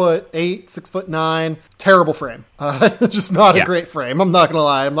 6'8", 6'9", terrible frame. Just not a great frame. I'm not going to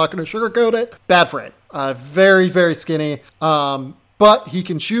lie. I'm not going to sugarcoat it. Bad frame. Very, very skinny. But he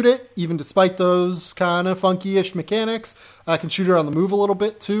can shoot it, even despite those kind of funky-ish mechanics. Can shoot it on the move a little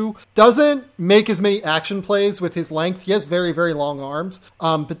bit, too. Doesn't make as many action plays with his length. He has very, very long arms,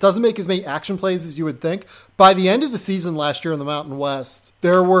 but doesn't make as many action plays as you would think. By the end of the season last year in the Mountain West,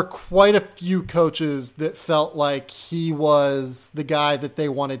 there were quite a few coaches that felt like he was the guy that they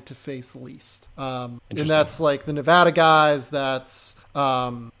wanted to face least. And that's like the Nevada guys, that's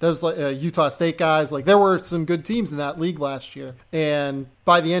those Utah State guys. Like there were some good teams in that league last year. And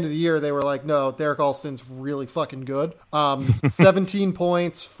by the end of the year, they were like, no, Derek Alston's really fucking good. 17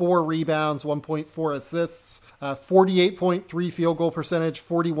 points, 4 rebounds, 1.4 assists, 48.3 field goal percentage,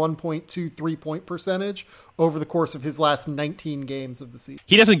 41.2 3-point percentage over the course of his last 19 games of the season.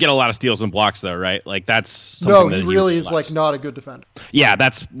 He doesn't get a lot of steals and blocks though, right? Like that's No, something he really is like not a good defender. Yeah,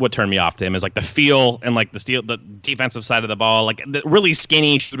 that's what turned me off to him is like the feel and like the defensive side of the ball, like the really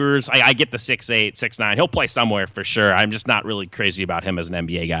skinny shooters. I get the 6'8", 6'9". He'll play somewhere for sure. I'm just not really crazy about him as an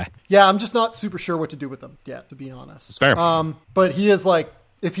NBA guy. Yeah, I'm just not super sure what to do with him yet, to be honest. It's fair. But he is like,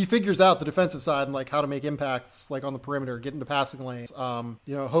 if he figures out the defensive side and like how to make impacts like on the perimeter, get into passing lanes,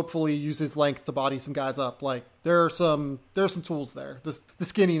 hopefully use his length to body some guys up. Like there are some tools there. The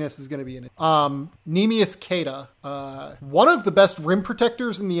skinniness is going to be in it. Neemias Queta, one of the best rim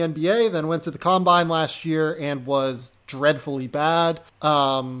protectors in the NBA, then went to the combine last year and was dreadfully bad.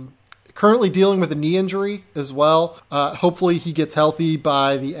 Currently dealing with a knee injury as well. Hopefully he gets healthy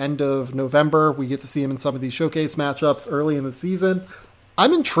by the end of November. We get to see him in some of these showcase matchups early in the season.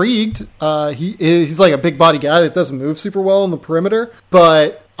 I'm intrigued. He's like a big body guy that doesn't move super well on the perimeter,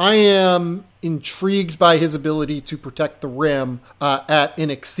 but I am intrigued by his ability to protect the rim at an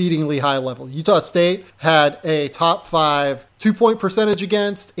exceedingly high level. Utah State had a top 5 2-point percentage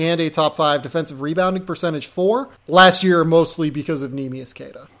against and a top 5 defensive rebounding percentage for last year, mostly because of Neemias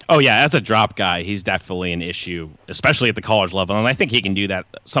Queta. Oh, yeah, as a drop guy, he's definitely an issue, especially at the college level. And I think he can do that,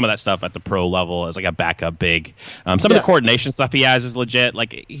 some of that stuff at the pro level as like a backup big. Some of the coordination stuff he has is legit.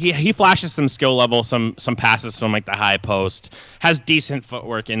 Like he flashes some skill level, some passes from like the high post, has decent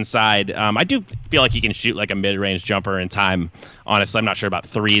footwork inside. I do feel like he can shoot like a mid-range jumper in time. Honestly, I'm not sure about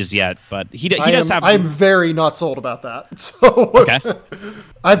threes yet, but he does have. I'm very not sold about that. So okay.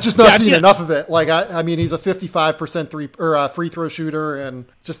 I've just not seen enough of it. Like I mean, he's a 55% free throw shooter, and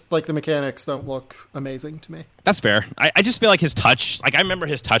just like the mechanics don't look amazing to me. That's fair. I just feel like his touch, like I remember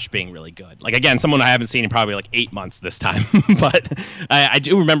his touch being really good. Like again, someone I haven't seen in probably like 8 months this time, but I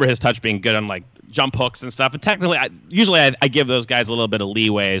do remember his touch being good on like jump hooks and stuff. And technically, I give those guys a little bit of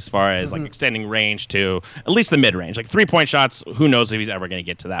leeway as far as like extending range to at least the mid range. Like 3-point shots, who knows if he's ever going to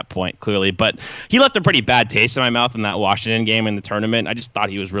get to that point, clearly. But he left a pretty bad taste in my mouth in that Washington game in the tournament. I just thought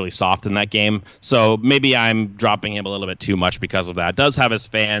he was really soft in that game. So maybe I'm dropping him a little bit too much because of that. Does have his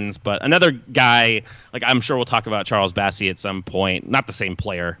fans, but another guy, like I'm sure we'll talk about Charles Bassey at some point. Not the same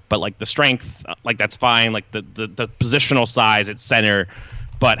player, but like the strength, like that's fine. Like the positional size at center.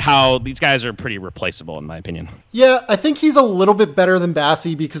 But how these guys are pretty replaceable, in my opinion. Yeah, I think he's a little bit better than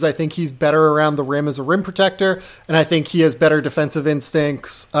Bassey because I think he's better around the rim as a rim protector, and I think he has better defensive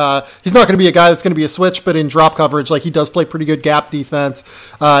instincts. He's not going to be a guy that's going to be a switch, but in drop coverage, like he does play pretty good gap defense.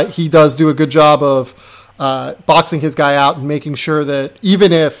 He does do a good job of boxing his guy out and making sure that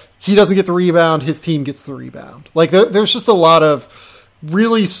even if he doesn't get the rebound, his team gets the rebound. Like there's just a lot of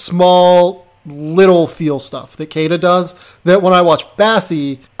really small little feel stuff that Keita does that when I watch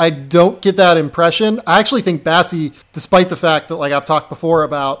Bassi, I don't get that impression. I actually think Bassi, despite the fact that like I've talked before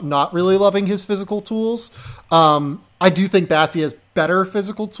about not really loving his physical tools, I do think Bassi has better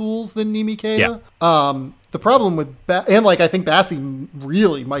physical tools than Nimi Keita. Yeah. The problem with and like I think Bassi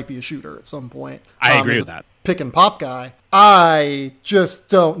really might be a shooter at some point. I agree with that. Pick and pop guy. I just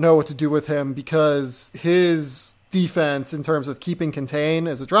don't know what to do with him because his defense in terms of keeping contain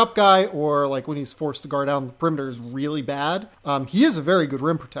as a drop guy or like when he's forced to guard down the perimeter is really bad. He is a very good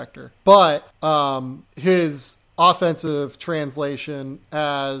rim protector, but his offensive translation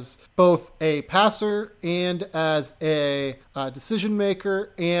as both a passer and as a decision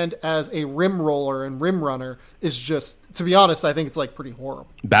maker and as a rim roller and rim runner is just, to be honest, I think it's like pretty horrible.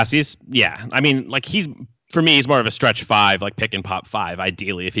 Bassi's, yeah. I mean, like for me, he's more of a stretch 5, like pick and pop 5,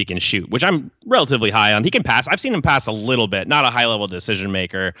 ideally, if he can shoot, which I'm relatively high on. He can pass. I've seen him pass a little bit, not a high-level decision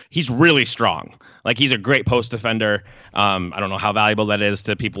maker. He's really strong. Like, he's a great post defender. I don't know how valuable that is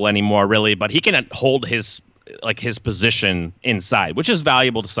to people anymore, really, but he can hold his position inside, which is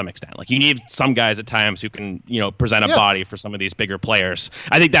valuable to some extent. Like, you need some guys at times who can, present a body for some of these bigger players.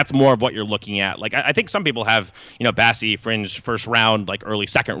 I think that's more of what you're looking at. Like, I think some people have, Bassi fringe first round, like early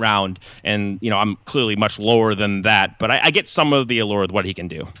second round, and, I'm clearly much lower than that, but I get some of the allure with what he can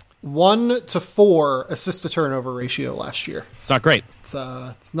do. 1 to 4 assist to turnover ratio last year. It's not great.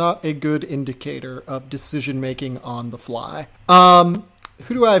 It's not a good indicator of decision making on the fly.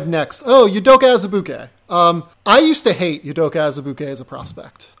 Who do I have next? Oh, Udoka Azubuike. I used to hate Udoka Azubuike as a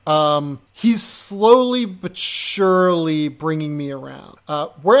prospect. He's slowly but surely bringing me around.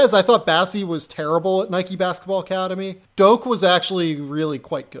 Whereas I thought Bassi was terrible at Nike Basketball Academy, Doak was actually really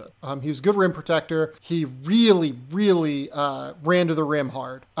quite good. He was a good rim protector. He really, really ran to the rim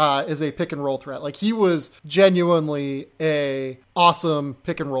hard as a pick and roll threat. Like, he was genuinely a awesome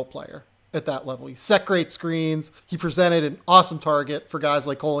pick and roll player at that level. He set great screens. He presented an awesome target for guys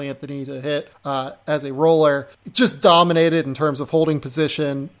like Cole Anthony to hit as a roller. Just dominated in terms of holding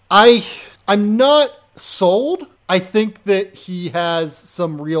position. I'm not sold. I think that he has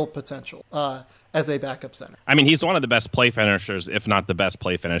some real potential as a backup center. I mean, he's one of the best play finishers, if not the best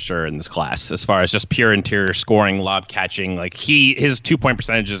play finisher in this class, as far as just pure interior scoring, lob catching. Like, his 2-point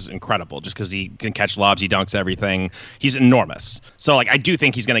percentage is incredible just because he can catch lobs, he dunks everything. He's enormous. So, like, I do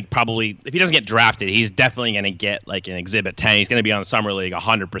think he's going to probably, if he doesn't get drafted, he's definitely going to get, like, an Exhibit 10. He's going to be on the Summer League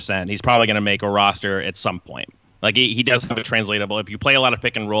 100%. He's probably going to make a roster at some point. Like, he does have a translatable. If you play a lot of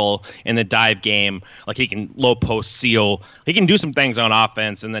pick and roll in the dive game, like, he can low post seal. He can do some things on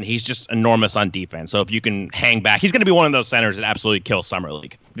offense, and then he's just enormous on defense. So if you can hang back, he's going to be one of those centers that absolutely kills Summer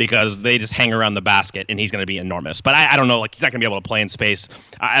League because they just hang around the basket, and he's going to be enormous. But I don't know. Like, he's not going to be able to play in space.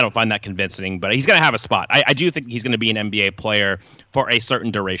 I don't find that convincing, but he's going to have a spot. I do think he's going to be an NBA player for a certain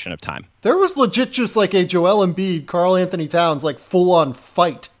duration of time. There was legit just like a Joel Embiid, Karl Anthony Towns, like, full-on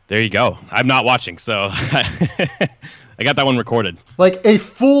fight. There you go. I'm not watching, so I got that one recorded. Like a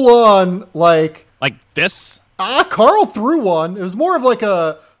full-on, like this? Karl threw one. It was more of like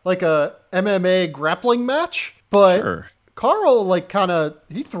a MMA grappling match, but sure. Karl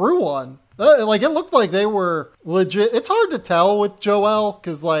he threw one. Like, it looked like they were legit. It's hard to tell with Joel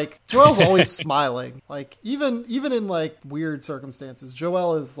because, like, Joel's always smiling. Like, even in, like, weird circumstances,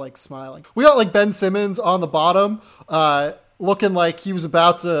 Joel is, like, smiling. We got, like, Ben Simmons on the bottom, looking like he was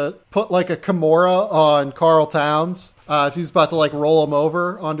about to put like a Kimura on Karl Towns. If he was about to like roll him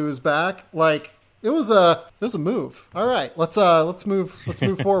over onto his back, like it was a move. All right, let's move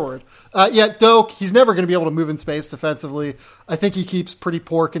forward. Doak, he's never going to be able to move in space defensively. I think he keeps pretty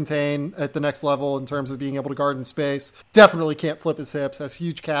poor contain at the next level in terms of being able to guard in space. Definitely can't flip his hips. Has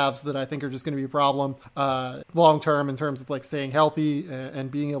huge calves that I think are just going to be a problem long term in terms of like staying healthy and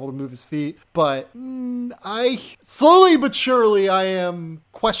being able to move his feet. But I slowly but surely I am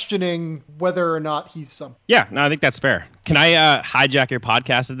questioning whether or not he's some. Yeah, no, I think that's fair. Can I hijack your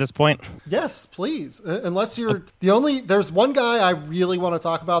podcast at this point? Yes, please. Unless you're there's one guy I really want to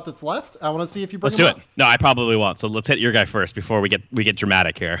talk about that's left. I want to see if you bring him up. Let's do it. No, I probably won't. So let's hit your guy first before we get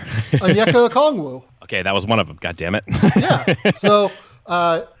dramatic here. Onyeka Okongwu. Okay, that was one of them. God damn it. Yeah. So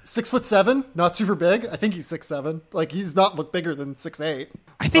 6'7", not super big. I think he's 6'7". Like, he's not look bigger than 6'8".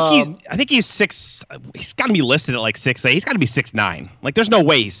 I think he's six. He's got to be listed at like 6'8". He's got to be 6'9". Like, there's no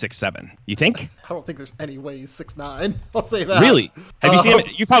way he's 6'7". You think? I don't think there's any way he's 6'9". I'll say that. Really? Have you seen him?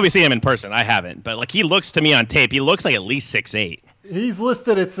 You've probably seen him in person. I haven't, but like, he looks to me on tape. He looks like at least 6'8". He's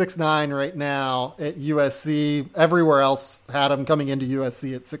listed at 6'9" right now at USC. Everywhere else had him coming into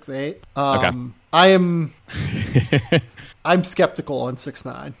USC at 6'8". Okay. I'm skeptical on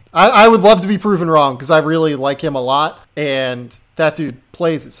 6'9". I would love to be proven wrong because I really like him a lot, and that dude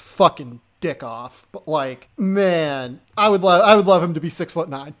plays his fucking dick off. But like, man, I would love him to be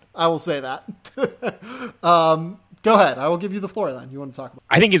 6'9". I will say that. Go ahead. I will give you the floor then. You want to talk about?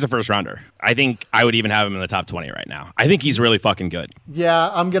 I think he's a first rounder. I think I would even have him in the top 20 right now. I think he's really fucking good. Yeah,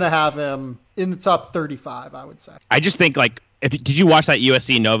 I'm gonna have him in the top 35. I would say. I just think like. Did you watch that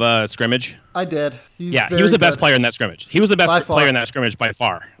USC Nova scrimmage? I did. He was the best player in that scrimmage. He was the best player in that scrimmage by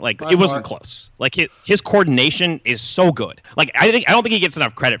far. Like it wasn't close. Like his coordination is so good. Like I don't think he gets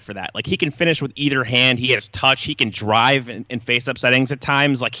enough credit for that. Like he can finish with either hand. He has touch. He can drive in face-up settings at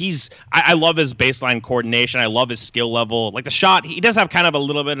times. Like I love his baseline coordination. I love his skill level. Like the shot, he does have kind of a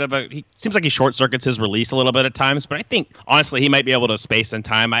little bit of he seems like he short circuits his release a little bit at times. But I think honestly he might be able to space in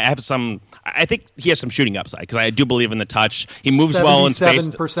time. I think he has some shooting upside because I do believe in the touch. He moves well in space.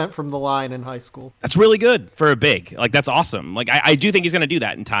 77% from the line in high school. That's really good for a big. Like, that's awesome. Like, I do think he's going to do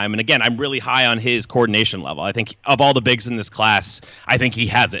that in time. And again, I'm really high on his coordination level. I think of all the bigs in this class, I think he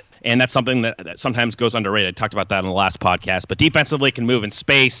has it. And that's something that sometimes goes underrated. I talked about that in the last podcast. But defensively, can move in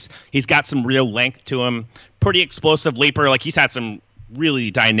space. He's got some real length to him. Pretty explosive leaper. Like, he's had some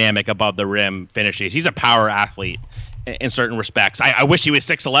really dynamic above the rim finishes. He's a power athlete in certain respects. I wish he was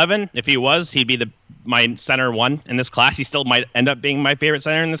 6'11". If he was, he'd be my center one in this class. He still might end up being my favorite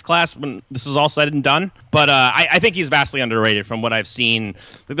center in this class when this is all said and done. But I think he's vastly underrated from what I've seen.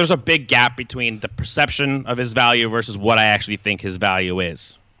 There's a big gap between the perception of his value versus what I actually think his value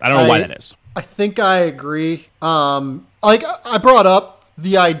is. I don't know why that is. I think I agree. Like I brought up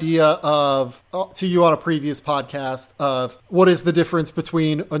the idea of, to you on a previous podcast, of what is the difference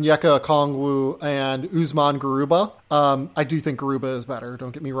between Onyeka Okongwu and Usman Garuba. I do think Garuba is better,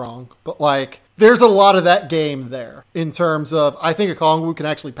 don't get me wrong. But like, there's a lot of that game there in terms of, I think Okongwu can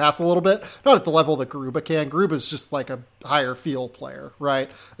actually pass a little bit. Not at the level that Garuba can. Garuba's just like a higher field player, right?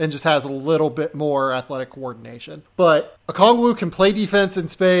 And just has a little bit more athletic coordination. But Okongwu can play defense in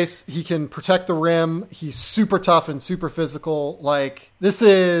space. He can protect the rim. He's super tough and super physical. Like, this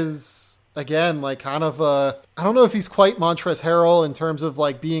is, again, like kind of I don't know if he's quite Montrezl Harrell in terms of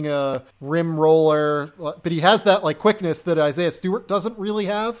like being a rim roller, but he has that like quickness that Isaiah Stewart doesn't really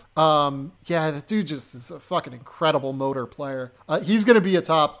have. Yeah, that dude just is a fucking incredible motor player. He's going to be a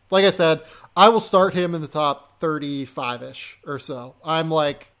top, like I said, I will start him in the top 35-ish or so. I'm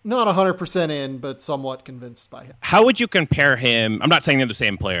like not 100% in, but somewhat convinced by him. How would you compare him? I'm not saying they're the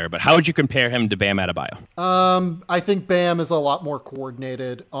same player, but how would you compare him to Bam Adebayo? I think Bam is a lot more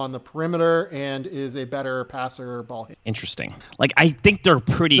coordinated on the perimeter and is a better passer ball handler. Interesting. Like, I think they're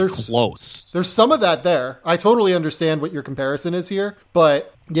pretty close. There's some of that there. I totally understand what your comparison is here,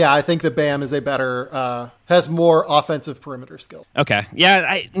 but yeah, I think that Bam is a better, has more offensive perimeter skill. Okay.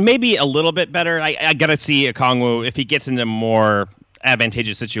 Yeah, maybe a little bit better. I got to see Okongwu, if he gets into more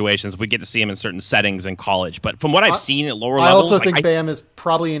advantageous situations, we get to see him in certain settings in college. But from what I've seen at lower levels, I also think Bam is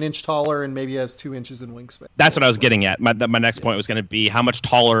probably an inch taller and maybe has 2 inches in wingspan. That's what I was getting at. My next point was going to be how much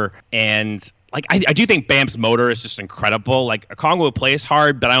taller, and like I do think Bam's motor is just incredible. Like Okongwu plays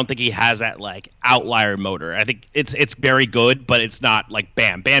hard, but I don't think he has that like outlier motor. I think it's very good, but it's not like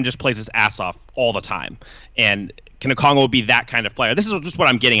Bam. Bam just plays his ass off all the time, and can Okongwu be that kind of player? This is just what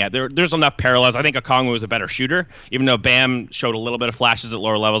I'm getting at. There's enough parallels. I think Okongwu is a better shooter, even though Bam showed a little bit of flashes at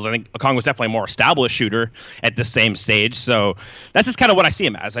lower levels. I think Okongwu is definitely a more established shooter at the same stage. So that's just kind of what I see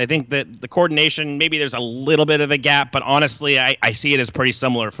him as. I think that the coordination, maybe there's a little bit of a gap, but honestly, I see it as pretty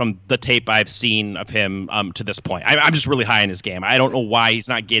similar from the tape I've seen of him to this point. I'm just really high in his game. I don't know why he's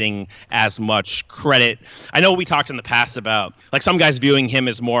not getting as much credit. I know we talked in the past about like some guys viewing him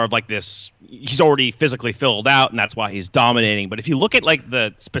as more of like this, he's already physically filled out, and that's why he's dominating. But if you look at like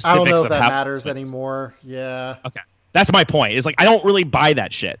the specifics, I don't know if of that how matters anymore. Yeah. Okay. That's my point. It's like I don't really buy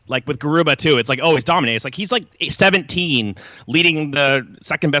that shit. Like with Garuba too, it's like, oh, he's dominating. It's like he's like 17, leading the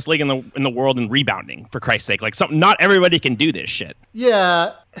second best league in the world in rebounding. For Christ's sake, like not everybody can do this shit.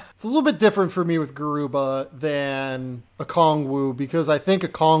 Yeah, it's a little bit different for me with Garuba than Okongwu because I think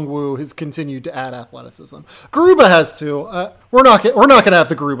Okongwu has continued to add athleticism. Garuba has too. We're not gonna have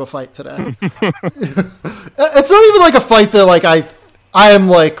the Garuba fight today. It's not even like a fight that like I am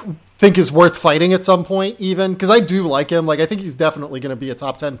like think is worth fighting at some point, even because I do like him. Like I think he's definitely going to be a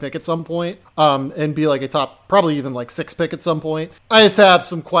top 10 pick at some point, and be like a top, probably even like 6 pick at some point. I just have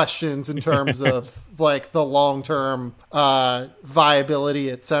some questions in terms of like the long-term viability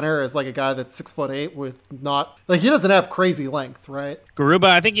at center as like a guy that's 6'8" with not like he doesn't have crazy length, right? Garuba,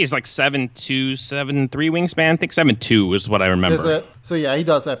 I think he's like 7'2", 7'3" wingspan. I think 7'2" is what I remember. Is it? So yeah, he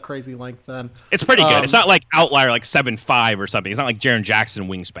does have crazy length then. It's pretty good. It's not like outlier like 7'5" or something. It's not like Jaren Jackson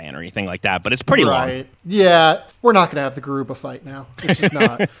wingspan or anything like that, but it's pretty long. Yeah, we're not gonna have the Garuba fight now. It's just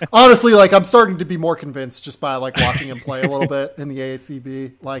not. Honestly, like I'm starting to be more convinced just by like watching him play a little bit in the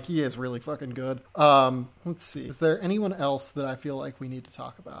AACB. Like he is really fucking good. Let's see. Is there anyone else that I feel like we need to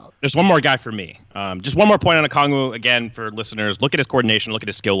talk about? There's one more guy for me. Just one more point on Okongwu. Again, for listeners, look at his coordination, look at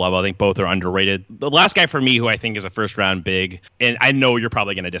his skill level. I think both are underrated. The last guy for me who I think is a first-round big, and I know you're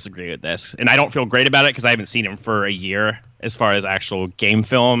probably going to disagree with this, and I don't feel great about it because I haven't seen him for a year as far as actual game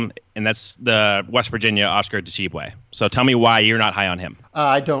film, and that's the West Virginia Oscar Tshiebwe. So tell me why you're not high on him.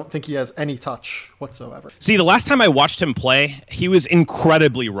 I don't think he has any touch whatsoever. See, the last time I watched him play, he was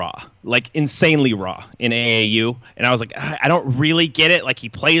incredibly raw, like insanely raw in AAU. And I was like, I don't really get it. Like he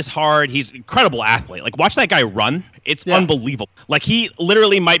plays hard. He's an incredible athlete. Like watch that guy run. It's unbelievable. Like he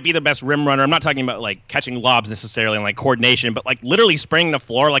literally might be the best rim runner. I'm not talking about like catching lobs necessarily and like coordination, but like literally spraying the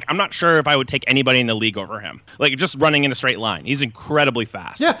floor. Like I'm not sure if I would take anybody in the league over him. Like just running in a straight line. He's incredibly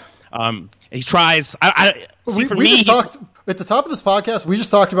fast. Yeah. He tries. We just talked at the top of this podcast. We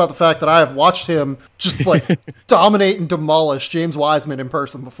just talked about the fact that I have watched him just like dominate and demolish James Wiseman in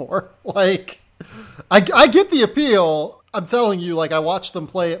person before. Like, I get the appeal. I'm telling you, like I watched them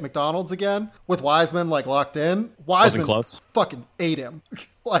play at McDonald's again with Wiseman like locked in. Wiseman fucking ate him.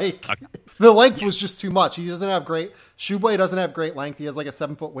 Like the length was just too much. He doesn't have great. Tshiebwe doesn't have great length. He has like a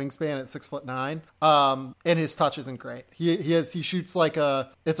 7-foot wingspan at 6'9". And his touch isn't great. He shoots like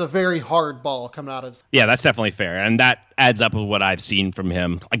it's a very hard ball coming out of his. Yeah, that's definitely fair, and that adds up with what I've seen from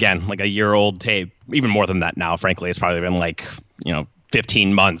him. Again, like a year-old tape, even more than that now. Frankly, it's probably been like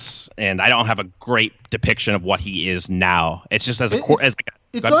 15 months, and I don't have a great depiction of what he is now. It's just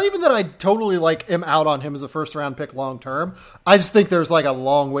it's not even that I totally am out on him as a first round pick long term. I just think there's like a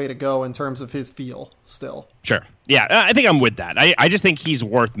long way to go in terms of his feel still. Sure. Yeah, I think I'm with that. I just think he's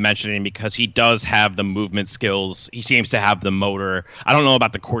worth mentioning because he does have the movement skills. He seems to have the motor. I don't know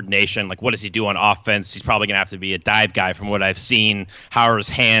about the coordination. Like, what does he do on offense? He's probably going to have to be a dive guy from what I've seen. How are his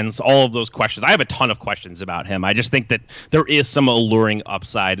hands? All of those questions. I have a ton of questions about him. I just think that there is some alluring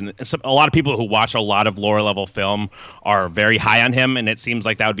upside. And a lot of people who watch a lot of lower level film are very high on him. And it seems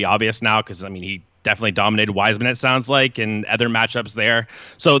like that would be obvious now because, I mean, he definitely dominated Wiseman, it sounds like, and other matchups there.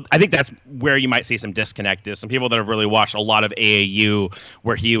 So I think that's where you might see some disconnect. There's some people that have really watched a lot of AAU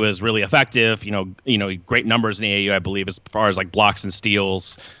where he was really effective. Great numbers in AAU, I believe, as far as like blocks and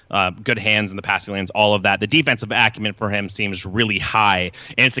steals, good hands in the passing lanes, all of that. The defensive acumen for him seems really high,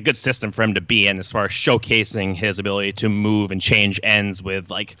 and it's a good system for him to be in as far as showcasing his ability to move and change ends with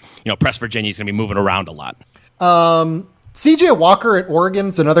Press Virginia's going to be moving around a lot. CJ Walker at Oregon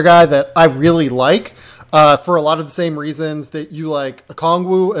is another guy that I really like for a lot of the same reasons that you like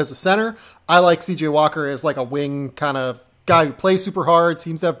Okongwu as a center. I like CJ Walker as like a wing kind of guy who plays super hard,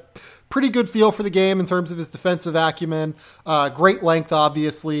 seems to have pretty good feel for the game in terms of his defensive acumen. Great length,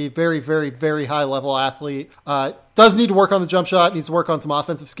 obviously. Very, very, very high level athlete. Does need to work on the jump shot, needs to work on some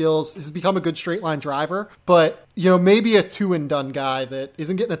offensive skills. Has become a good straight line driver, but maybe a 2-and-done guy that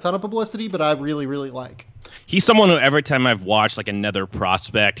isn't getting a ton of publicity, but I really, really like. He's someone who every time I've watched like another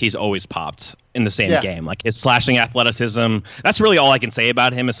prospect, he's always popped in the same game. Like his slashing athleticism, that's really all I can say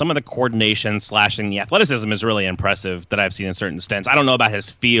about him is some of the coordination, slashing, the athleticism is really impressive that I've seen in certain stints. I don't know about his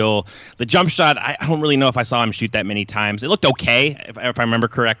feel. The jump shot, I don't really know if I saw him shoot that many times. It looked okay, if I remember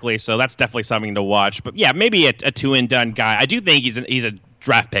correctly, so that's definitely something to watch. But yeah, maybe a 2-and-done guy. I do think he's a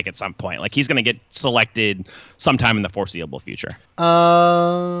draft pick at some point. Like he's going to get selected sometime in the foreseeable future.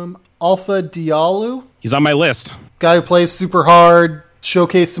 Alpha Diallo. He's on my list. Guy who plays super hard,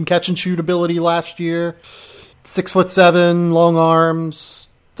 showcased some catch and shoot ability last year. 6'7", long arms,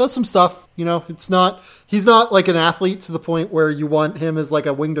 does some stuff. He's not like an athlete to the point where you want him as like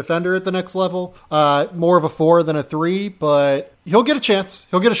a wing defender at the next level. More of a 4 than a 3, but he'll get a chance.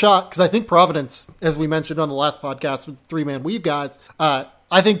 He'll get a shot because I think Providence, as we mentioned on the last podcast with the 3-man weave guys, I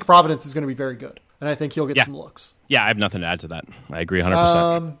think Providence is going to be very good. And I think he'll get some looks. Yeah, I have nothing to add to that. I agree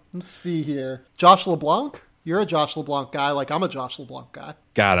 100%. Let's see here. Josh LeBlanc? You're a Josh LeBlanc guy. Like I'm a Josh LeBlanc guy.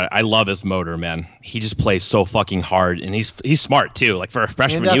 God, I love his motor, man. He just plays so fucking hard, and he's smart too. Like for a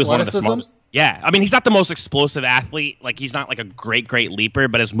freshman, he was one of the smartest. Yeah, I mean, he's not the most explosive athlete. Like he's not like a great leaper,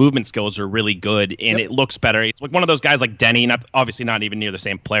 but his movement skills are really good, and it looks better. He's like one of those guys like Denny, obviously not even near the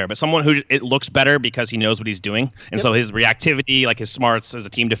same player, but someone who it looks better because he knows what he's doing, and so his reactivity, like his smarts as a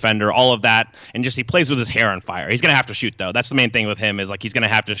team defender, all of that, and just he plays with his hair on fire. He's gonna have to shoot though. That's the main thing with him is like he's gonna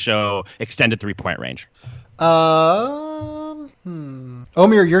have to show extended 3-point range. Omer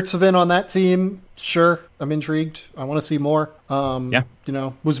Yurtseven on that team. Sure. I'm intrigued. I want to see more.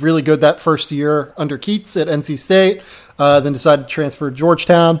 Was really good that first year under Keats at NC State, then decided to transfer to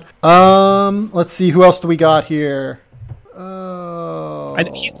Georgetown. Let's see. Who else do we got here?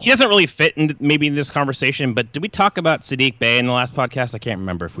 He doesn't really fit in maybe in this conversation, but did we talk about Saddiq Bey in the last podcast? I can't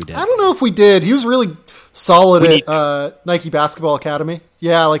remember if we did. I don't know if we did. He was really solid at Nike Basketball Academy.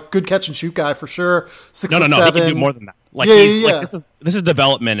 Yeah, like good catch and shoot guy for sure. 6'7". No, he can do more than that. Like like this is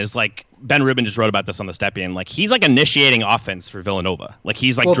development is like Ben Rubin just wrote about this on the Stepien. Like he's like initiating offense for Villanova. Like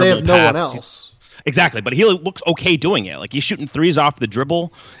he's like they have dribble no pass. one else. Exactly, but he looks okay doing it. Like he's shooting threes off the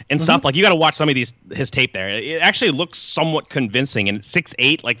dribble and stuff. Like you got to watch some of his tape there. It actually looks somewhat convincing. And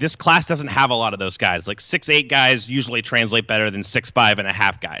 6'8", like this class doesn't have a lot of those guys. Like 6'8" guys usually translate better than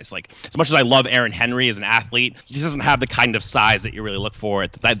 6'5.5" guys. Like as much as I love Aaron Henry as an athlete, he just doesn't have the kind of size that you really look for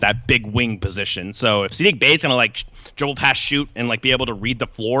at that big wing position. So if Saddiq Bey's gonna like dribble pass, shoot, and like be able to read the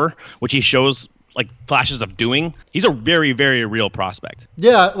floor, which he shows like flashes of doing, he's a very, very real prospect.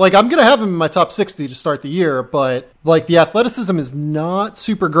 Yeah, like I'm gonna have him in my top 60 to start the year, but like the athleticism is not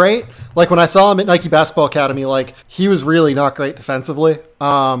super great. Like when I saw him at Nike Basketball Academy, like he was really not great defensively.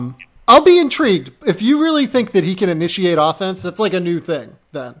 I'll be intrigued. If you really think that he can initiate offense, that's like a new thing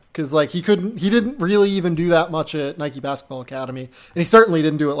then. Because like he didn't really even do that much at Nike Basketball Academy. And he certainly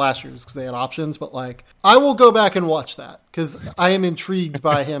didn't do it last year just because they had options. But like I will go back and watch that because I am intrigued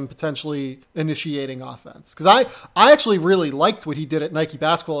by him potentially initiating offense. Because I actually really liked what he did at Nike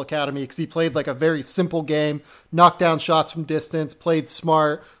Basketball Academy because he played like a very simple game, knocked down shots from distance, played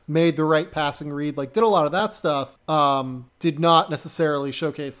smart, made the right passing read, like did a lot of that stuff. Did not necessarily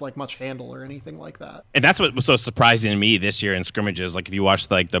showcase like much handle or anything like that. And that's what was so surprising to me this year in scrimmages. Like if you watch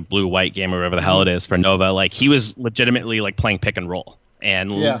like the blue-white game or whatever the hell it is for Nova, like he was legitimately like playing pick and roll.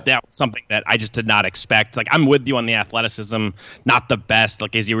 And that was something that I just did not expect. Like, I'm with you on the athleticism, not the best.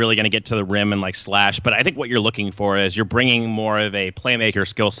 Like, is he really going to get to the rim and, like, slash? But I think what you're looking for is you're bringing more of a playmaker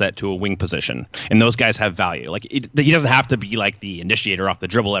skill set to a wing position. And those guys have value. Like, he doesn't have to be, like, the initiator off the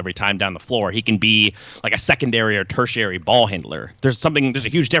dribble every time down the floor. He can be, like, a secondary or tertiary ball handler. There's a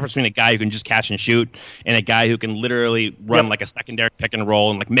huge difference between a guy who can just catch and shoot and a guy who can literally run, like, a secondary pick and roll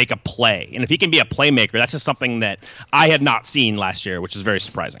and, like, make a play. And if he can be a playmaker, that's just something that I had not seen last year, which is very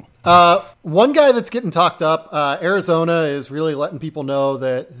surprising. One guy that's getting talked up, Arizona is really letting people know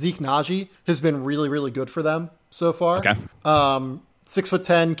that Zeke Naji has been really, really good for them so far. Okay.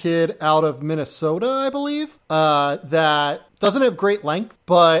 6'10" kid out of Minnesota, I believe, that doesn't have great length,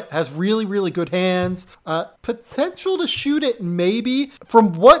 but has really, really good hands. Potential to shoot it, maybe.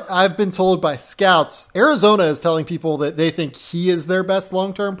 From what I've been told by scouts, Arizona is telling people that they think he is their best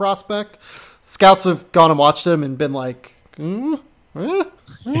long-term prospect. Scouts have gone and watched him and been like,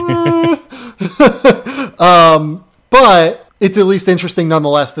 but it's at least interesting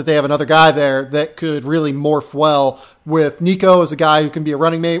nonetheless that they have another guy there that could really morph well with Nico as a guy who can be a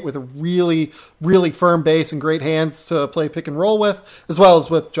running mate with a really, really firm base and great hands to play pick and roll with, as well as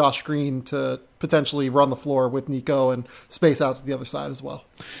with Josh Green to potentially run the floor with Nico and space out to the other side as well.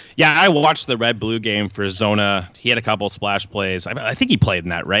 Yeah, I watched the red-blue game for Zona. He had a couple of splash plays. I think he played in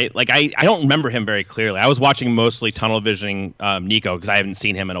that, right? Like, I don't remember him very clearly. I was watching mostly tunnel visioning Nico because I haven't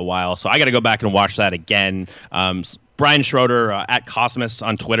seen him in a while. So I got to go back and watch that again. Brian Schroeder at Cosmos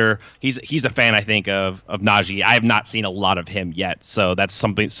on Twitter, he's a fan, I think, of Naji. I have not seen a lot of him yet. So that's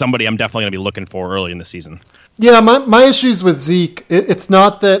somebody I'm definitely going to be looking for early in the season. Yeah, my issues with Zeke, it's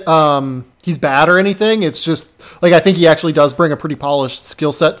not that he's bad or anything. It's just, like, I think he actually does bring a pretty polished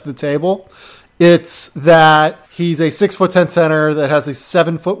skill set to the table. It's that he's a 6'10" center that has a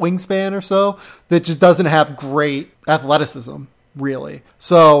 7-foot wingspan or so that just doesn't have great athleticism, really.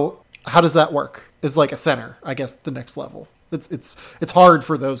 So how does that work? Is like a center, I guess, the next level. It's hard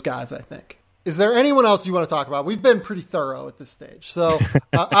for those guys, I think. Is there anyone else you want to talk about? We've been pretty thorough at this stage. So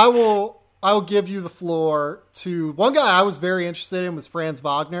I will give you the floor to one guy I was very interested in was Franz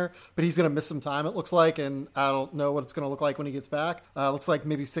Wagner, but he's going to miss some time, it looks like, and I don't know what it's going to look like when he gets back. Looks like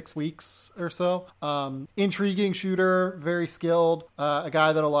maybe 6 weeks or so. Intriguing shooter, very skilled, a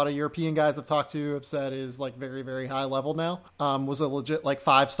guy that a lot of European guys I've talked to have said is like very, very high level now. Was a legit like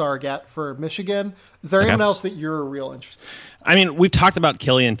 5-star get for Michigan. Is there anyone else that you're real interested in? I mean, we've talked about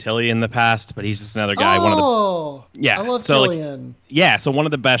Killian Tilly in the past, but he's just another guy. I love Killian. So one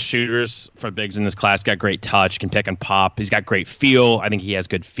of the best shooters for bigs in this class. Got great touch, can pick and pop. He's got great feel. I think he has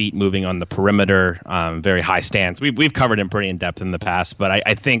good feet moving on the perimeter. Very high stance. We've covered him pretty in depth in the past, but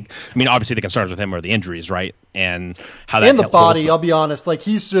I think, obviously the concerns with him are the injuries, right? And how that and the body. I'll be honest, like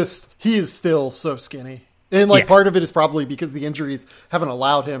he is still so skinny. And part of it is probably because the injuries haven't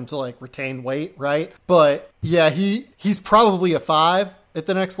allowed him to retain weight, right? But yeah, he's probably a 5 at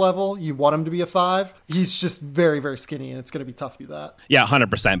the next level. You want him to be a 5. He's just very, very skinny, and it's going to be tough to do that. Yeah,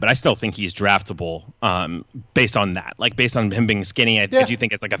 100%. But I still think he's draftable based on that. Based on him being skinny, I do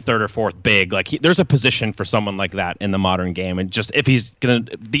think it's a third or fourth big. There's a position for someone like that in the modern game. And just if he's going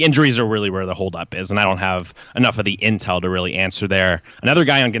to... The injuries are really where the holdup is, and I don't have enough of the intel to really answer there. Another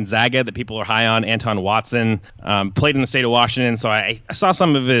guy on Gonzaga that people are high on, Anton Watson, played in the state of Washington. So I saw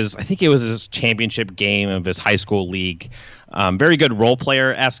some of his... I think it was his championship game of his high school league. Very good role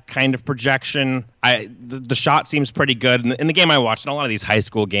player-esque kind of projection. The shot seems pretty good. In the game I watched, in a lot of these high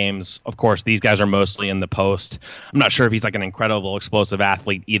school games, of course, these guys are mostly in the post. I'm not sure if he's an incredible explosive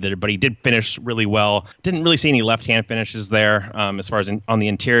athlete either, but he did finish really well. Didn't really see any left-hand finishes there as far as on the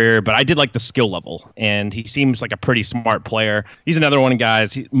interior, but I did like the skill level, and he seems like a pretty smart player. He's another one of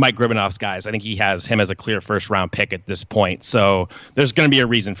guys, Mike Gribbinoff's guys. I think he has him as a clear first-round pick at this point, so there's going to be a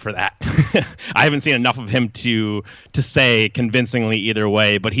reason for that. I haven't seen enough of him to say convincingly either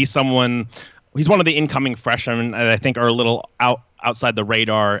way, but he's one of the incoming freshmen that I think are a little outside the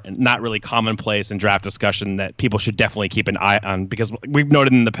radar and not really commonplace in draft discussion that people should definitely keep an eye on, because we've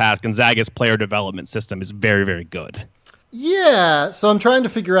noted in the past Gonzaga's player development system is very, very good. Yeah, so I'm trying to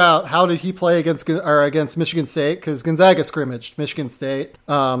figure out how did he play against Michigan State, because Gonzaga scrimmaged Michigan State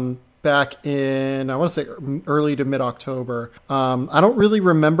back in, I want to say, early to mid-October. I don't really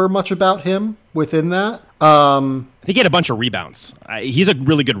remember much about him within that. I think he had a bunch of rebounds. He's a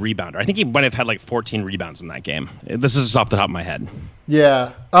really good rebounder. I think he might have had 14 rebounds in that game. This is just off the top of my head.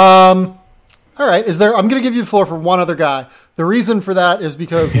 Yeah. All right. I'm going to give you the floor for one other guy. The reason for that is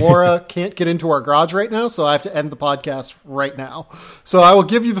because Laura can't get into our garage right now, so I have to end the podcast right now. So I will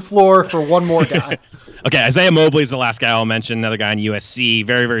give you the floor for one more guy. Okay, Isaiah Mobley is the last guy I'll mention. Another guy on USC.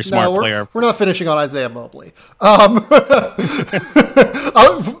 Very, very smart player. We're not finishing on Isaiah Mobley.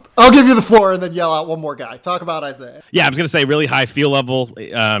 I'll give you the floor and then yell out one more guy. Talk about Isaiah. Yeah, I was going to say really high feel level.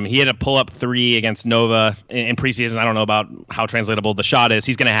 He had a pull-up 3 against Nova in preseason. I don't know about how translatable the shot is.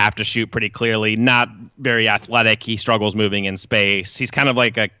 He's going to have to shoot pretty clearly. Not very athletic. He struggles moving in space. He's kind of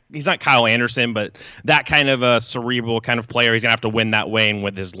he's not Kyle Anderson, but that kind of a cerebral kind of player. He's going to have to win that way and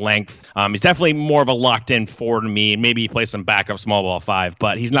with his length. He's definitely more of a locked-in 4 to me. Maybe he plays some backup small ball 5,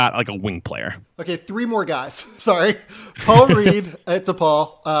 but he's not a wing player. Okay, 3 more guys. Sorry. Paul Reed at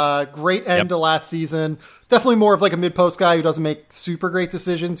DePaul. Great end to last season. Definitely more of a mid-post guy who doesn't make super great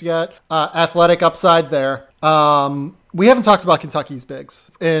decisions yet. Athletic upside there. We haven't talked about Kentucky's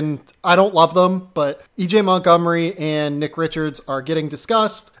bigs, and I don't love them, but E.J. Montgomery and Nick Richards are getting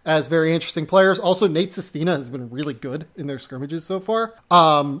discussed as very interesting players. Also, Nate Sestina has been really good in their scrimmages so far.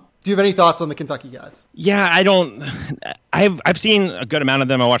 Do you have any thoughts on the Kentucky guys? Yeah, I don't. I've seen a good amount of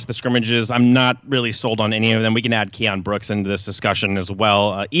them. I watched the scrimmages. I'm not really sold on any of them. We can add Keon Brooks into this discussion as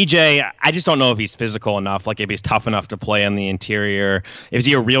well. EJ, I just don't know if he's physical enough, if he's tough enough to play on the interior. Is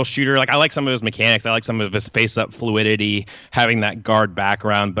he a real shooter? I like some of his mechanics. I like some of his face-up fluidity, having that guard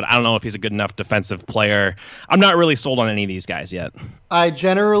background, but I don't know if he's a good enough defensive player. I'm not really sold on any of these guys yet. I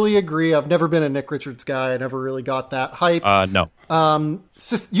generally agree. I've never been a Nick Richards guy. I never really got that hype. No.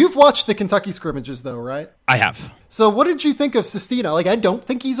 You've watched the Kentucky scrimmages, though, right? I have. So what did you think of Sestina? I don't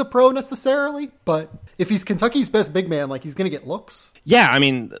think he's a pro necessarily, but if he's Kentucky's best big man, he's going to get looks. Yeah,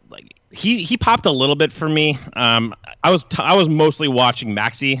 he popped a little bit for me. I was mostly watching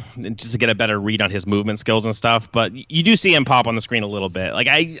Maxey just to get a better read on his movement skills and stuff, but you do see him pop on the screen a little bit.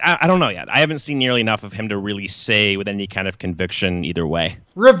 I don't know yet. I haven't seen nearly enough of him to really say with any kind of conviction either way.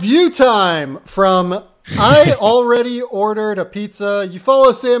 Review time from I already ordered a pizza. You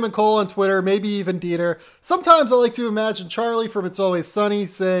follow Sam and Cole on Twitter, maybe even Dieter. Sometimes I like to imagine Charlie from It's Always Sunny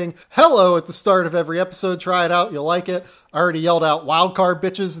saying hello at the start of every episode. Try it out. You'll like it. I already yelled out wildcard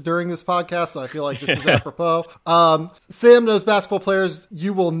bitches during this podcast, so I feel like this is apropos. Sam knows basketball players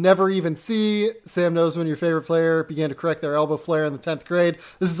you will never even see. Sam knows when your favorite player began to correct their elbow flare in the 10th grade.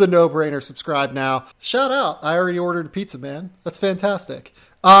 This is a no-brainer. Subscribe now. Shout out. I already ordered a pizza, man. That's fantastic.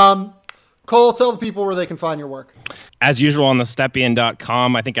 Cole, tell the people where they can find your work. As usual on the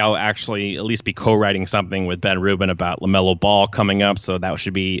Stepien.com, I think I'll actually at least be co-writing something with Ben Rubin about LaMelo Ball coming up, so that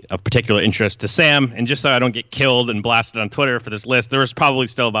should be of particular interest to Sam. And just so I don't get killed and blasted on Twitter for this list, there was probably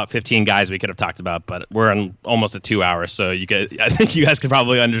still about 15 guys we could have talked about, but we're in almost at 2 hours, so I think you guys can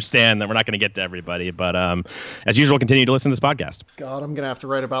probably understand that we're not going to get to everybody. But as usual, continue to listen to this podcast. God, I'm going to have to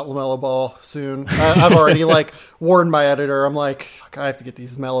write about LaMelo Ball soon. I've already warned my editor. I'm like, fuck, I have to get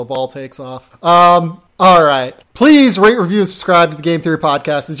these LaMelo Ball takes off. All right. Please rate, review, and subscribe to the Game Theory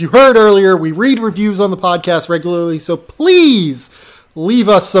Podcast. As you heard earlier, we read reviews on the podcast regularly, so please leave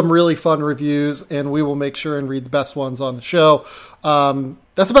us some really fun reviews, and we will make sure and read the best ones on the show.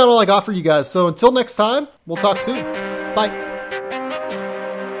 That's about all I got for you guys. So until next time, we'll talk soon. Bye.